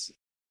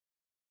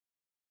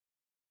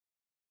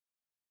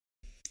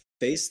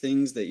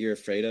things that you're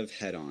afraid of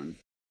head on.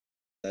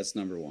 That's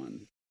number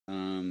one.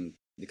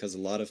 Because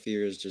a lot of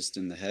fear is just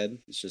in the head.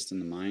 It's just in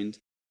the mind.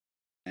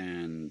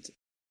 And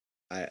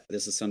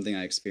this is something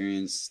I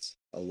experienced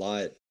a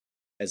lot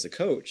as a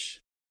coach.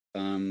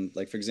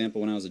 Like for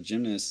example, when I was a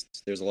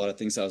gymnast, there's a lot of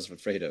things I was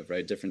afraid of,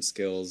 right? Different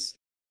skills,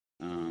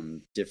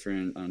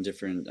 different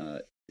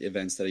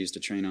events that I used to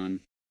train on.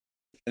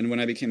 And when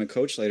I became a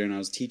coach later and I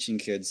was teaching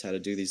kids how to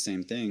do these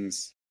same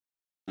things,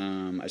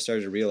 I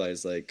started to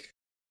realize like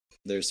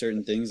there are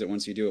certain things that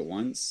once you do it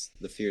once,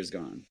 the fear is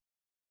gone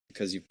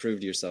because you've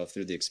proved to yourself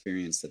through the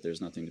experience that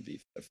there's nothing to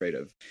be afraid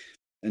of.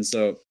 And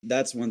so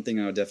that's one thing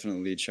I would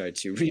definitely try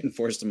to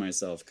reinforce to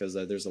myself, because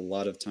there's a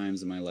lot of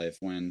times in my life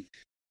when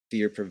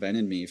fear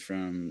prevented me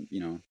from,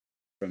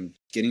 from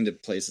getting to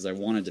places I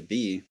wanted to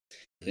be.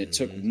 It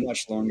took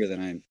much longer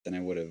than I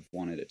would have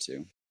wanted it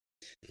to.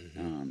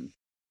 Um,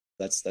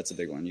 that's a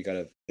big one. You got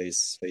to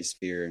face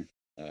fear,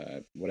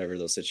 whatever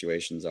those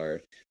situations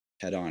are,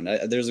 head on.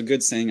 There's a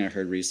good saying I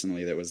heard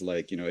recently that was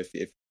like,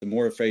 if the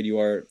more afraid you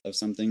are of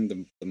something,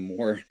 the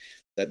more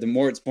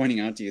it's pointing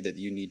out to you that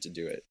you need to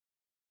do it.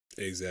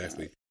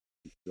 Exactly.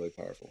 Really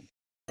powerful.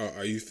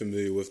 Are you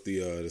familiar with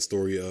the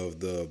story of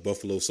the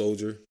Buffalo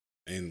Soldier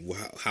and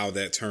how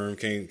that term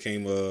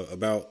came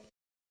about?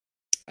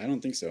 I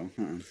don't think so.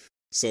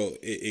 So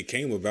it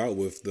came about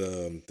with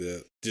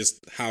the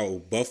just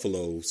how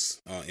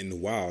buffaloes in the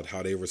wild,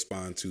 how they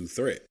respond to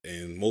threat,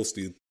 and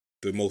mostly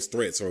the most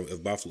threats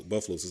of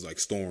buffaloes is like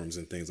storms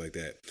and things like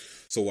that.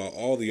 So while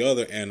all the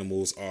other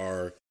animals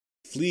are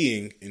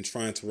fleeing and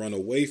trying to run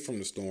away from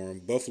the storm,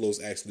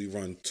 buffaloes actually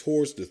run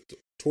towards the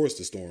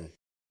storm,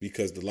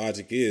 because the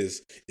logic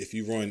is if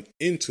you run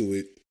into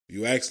it,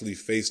 you actually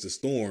face the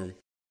storm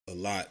a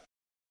lot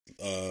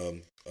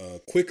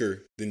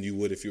quicker than you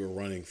would if you were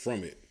running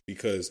from it,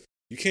 because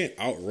you can't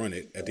outrun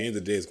it. At the end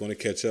of the day, it's going to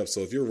catch up. So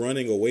if you're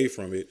running away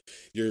from it,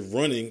 you're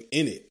running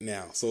in it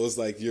now. So it's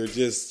like you're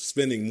just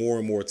spending more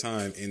and more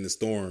time in the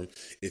storm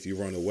if you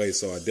run away.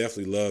 So I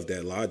definitely love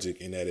that logic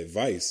and that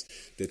advice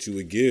that you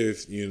would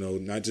give,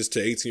 not just to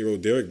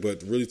 18-year-old Derek,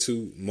 but really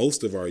to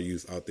most of our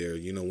youth out there,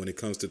 when it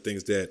comes to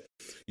things that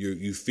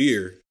you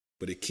fear,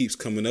 but it keeps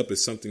coming up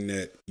as something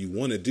that you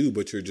want to do,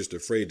 but you're just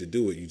afraid to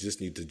do it. You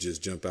just need to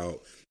just jump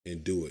out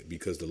and do it,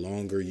 because the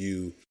longer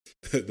you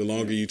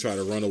try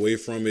to run away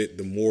from it,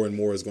 the more and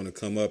more is going to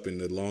come up, and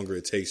the longer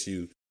it takes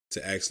you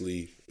to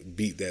actually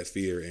beat that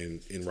fear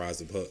and rise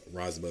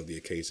above the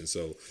occasion.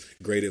 So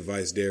great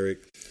advice, Derek.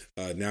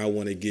 Now I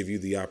want to give you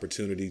the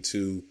opportunity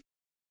to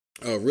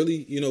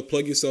really,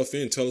 plug yourself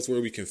in. Tell us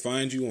where we can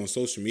find you on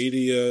social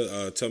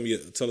media.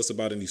 Tell us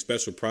about any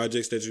special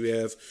projects that you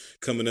have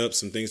coming up,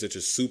 some things that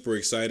you're super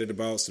excited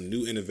about, some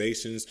new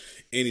innovations,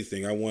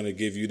 anything. I want to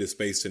give you the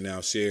space to now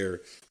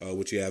share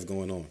what you have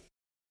going on.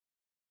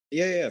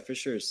 Yeah, for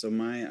sure. So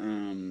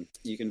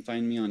you can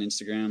find me on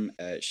Instagram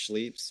at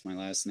Schlieps, my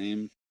last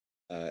name,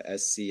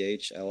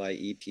 SCHLIEPS,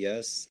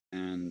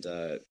 and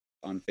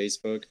on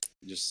Facebook,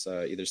 just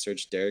either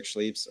search Derek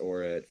Schlieps,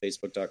 or at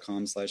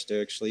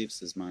facebook.com/Derek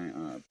Schlieps is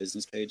my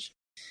business page.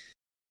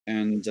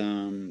 And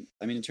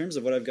in terms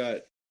of what I've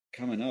got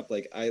coming up,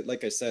 like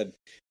I said,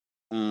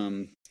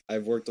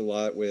 I've worked a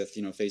lot with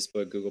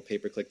Facebook, Google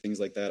pay-per-click, things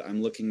like that.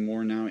 I'm looking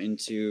more now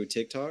into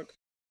TikTok,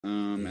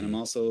 and I'm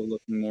also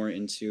looking more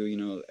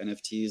into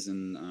NFTs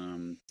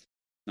and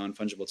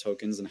non-fungible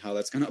tokens and how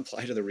that's going to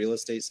apply to the real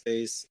estate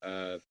space.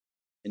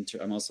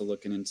 I'm also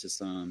looking into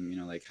some,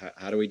 like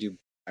how do we do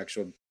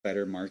actual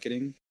better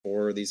marketing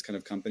for these kind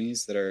of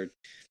companies that are,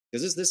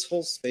 because this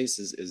whole space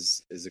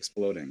is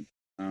exploding,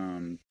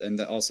 and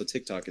that also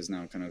TikTok is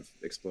now kind of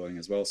exploding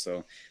as well.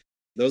 So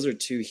those are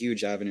two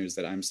huge avenues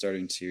that I'm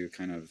starting to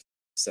kind of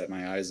set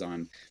my eyes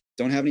on.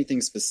 Don't have anything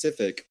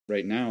specific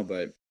right now,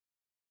 but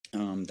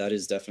that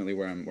is definitely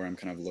where I'm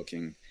kind of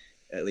looking,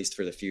 at least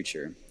for the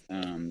future,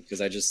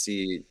 because I just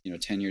see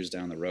 10 years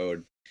down the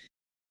road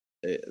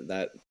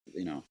that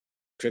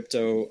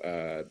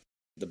crypto,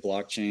 the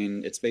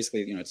blockchain, it's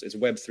basically it's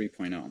Web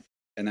 3.0,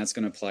 and that's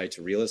going to apply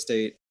to real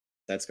estate.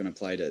 That's going to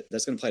apply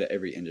to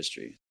every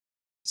industry.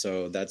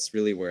 So that's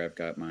really where I've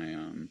got my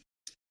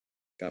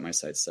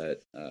sights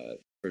set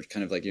for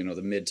kind of like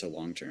the mid to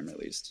long term at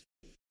least.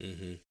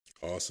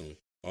 Awesome.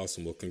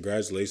 Well,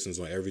 congratulations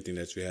on everything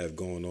that you have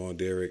going on,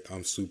 Derek.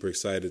 I'm super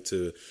excited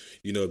to,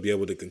 be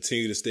able to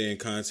continue to stay in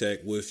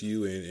contact with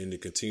you and to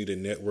continue to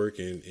network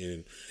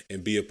and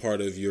be a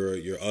part of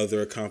your other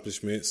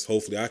accomplishments.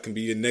 Hopefully I can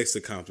be your next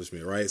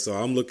accomplishment, right? So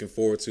I'm looking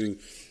forward to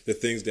the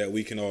things that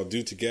we can all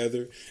do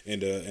together.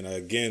 And I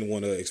again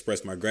want to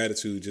express my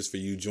gratitude just for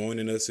you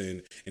joining us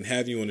and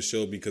have you on the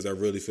show, because I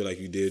really feel like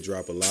you did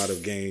drop a lot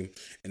of game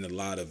and a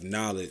lot of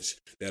knowledge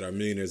that our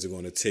millionaires are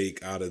going to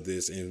take out of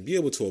this and be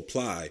able to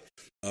apply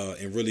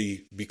and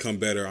really become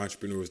better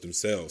entrepreneurs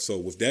themselves. So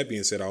with that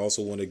being said, I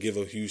also want to give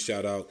a huge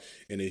shout out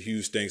and a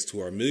huge thanks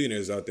to our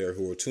millionaires out there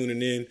who are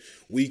tuning in,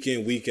 week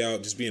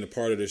out, just being a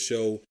part of the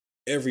show.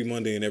 Every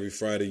Monday and every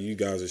Friday, you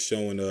guys are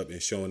showing up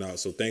and showing out.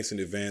 So thanks in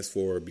advance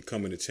for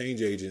becoming the change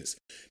agents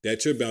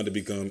that you're bound to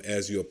become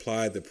as you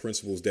apply the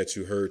principles that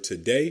you heard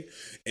today.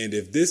 And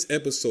if this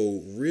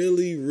episode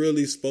really,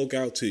 really spoke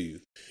out to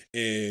you,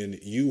 and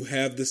you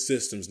have the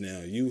systems now,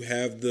 you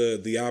have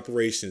the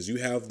operations, you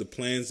have the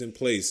plans in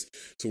place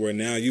to where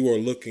now you are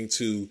looking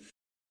to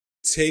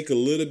take a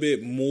little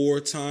bit more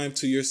time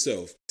to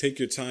yourself, take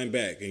your time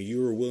back, and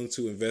you are willing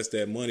to invest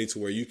that money to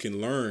where you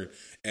can learn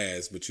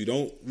but you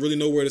don't really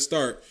know where to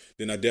start,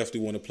 then I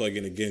definitely want to plug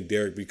in again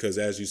Derek, because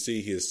as you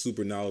see, he is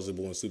super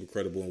knowledgeable and super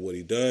credible in what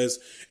he does,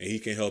 and he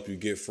can help you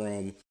get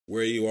from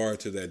where you are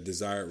to that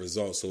desired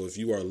result. So if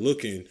you are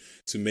looking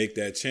to make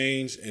that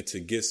change and to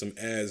get some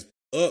ads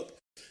up,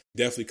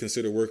 definitely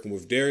consider working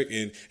with Derek.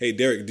 And hey,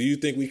 Derek, do you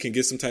think we can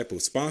get some type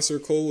of sponsor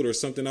code or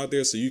something out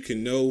there so you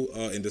can know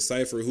and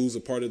decipher who's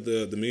a part of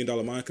the $1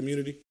 Million Mind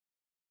community?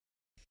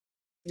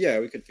 Yeah,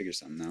 we could figure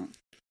something out.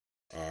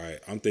 All right,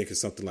 I'm thinking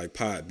something like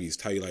Pod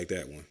Beast. How you like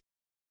that one?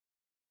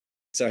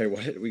 Sorry, what?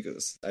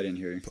 I didn't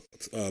hear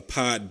you.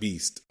 Pod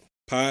Beast.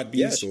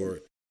 Or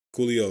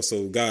Coolio.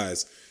 So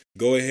guys,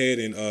 go ahead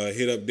and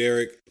hit up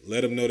Derek.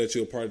 Let him know that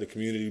you're a part of the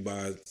community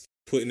by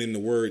putting in the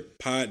word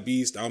Pod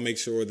Beast. I'll make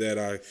sure that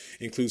I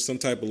include some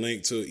type of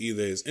link to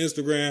either his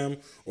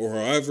Instagram or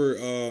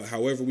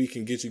however we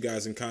can get you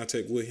guys in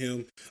contact with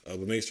him.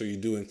 But make sure you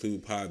do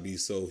include Pod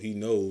Beast so he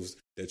knows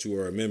that you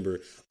are a member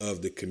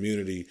of the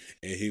community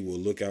and he will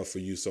look out for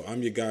you. So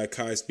I'm your guy,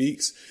 Kai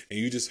Speaks, and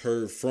you just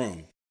heard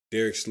from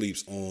Derek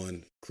Schlieps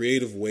on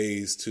creative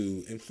ways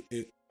to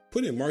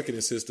put in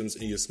marketing systems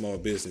in your small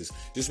business.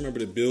 Just remember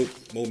to build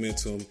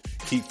momentum,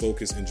 keep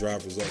focus, and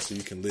drive results so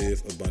you can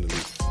live abundantly.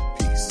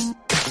 Peace.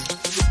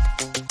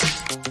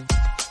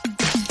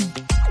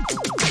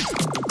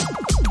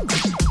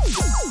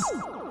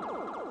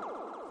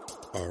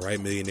 All right,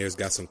 millionaires,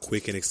 got some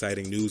quick and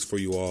exciting news for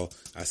you all.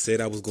 I said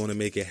I was going to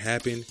make it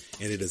happen,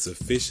 and it is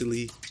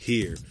officially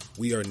here.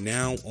 We are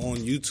now on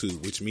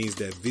YouTube, which means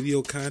that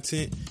video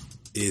content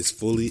is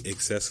fully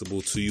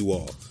accessible to you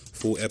all.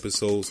 Full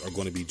episodes are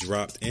going to be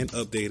dropped and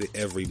updated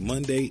every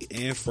Monday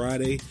and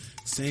Friday.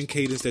 Same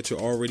cadence that you're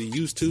already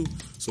used to.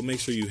 So make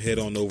sure you head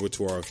on over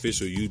to our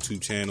official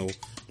YouTube channel,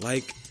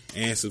 like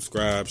and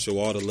subscribe, show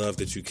all the love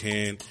that you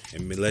can,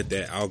 and let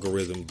that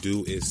algorithm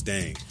do its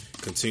thing.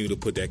 Continue to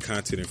put that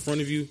content in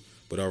front of you.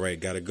 But all right,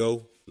 gotta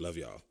go. Love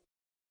y'all.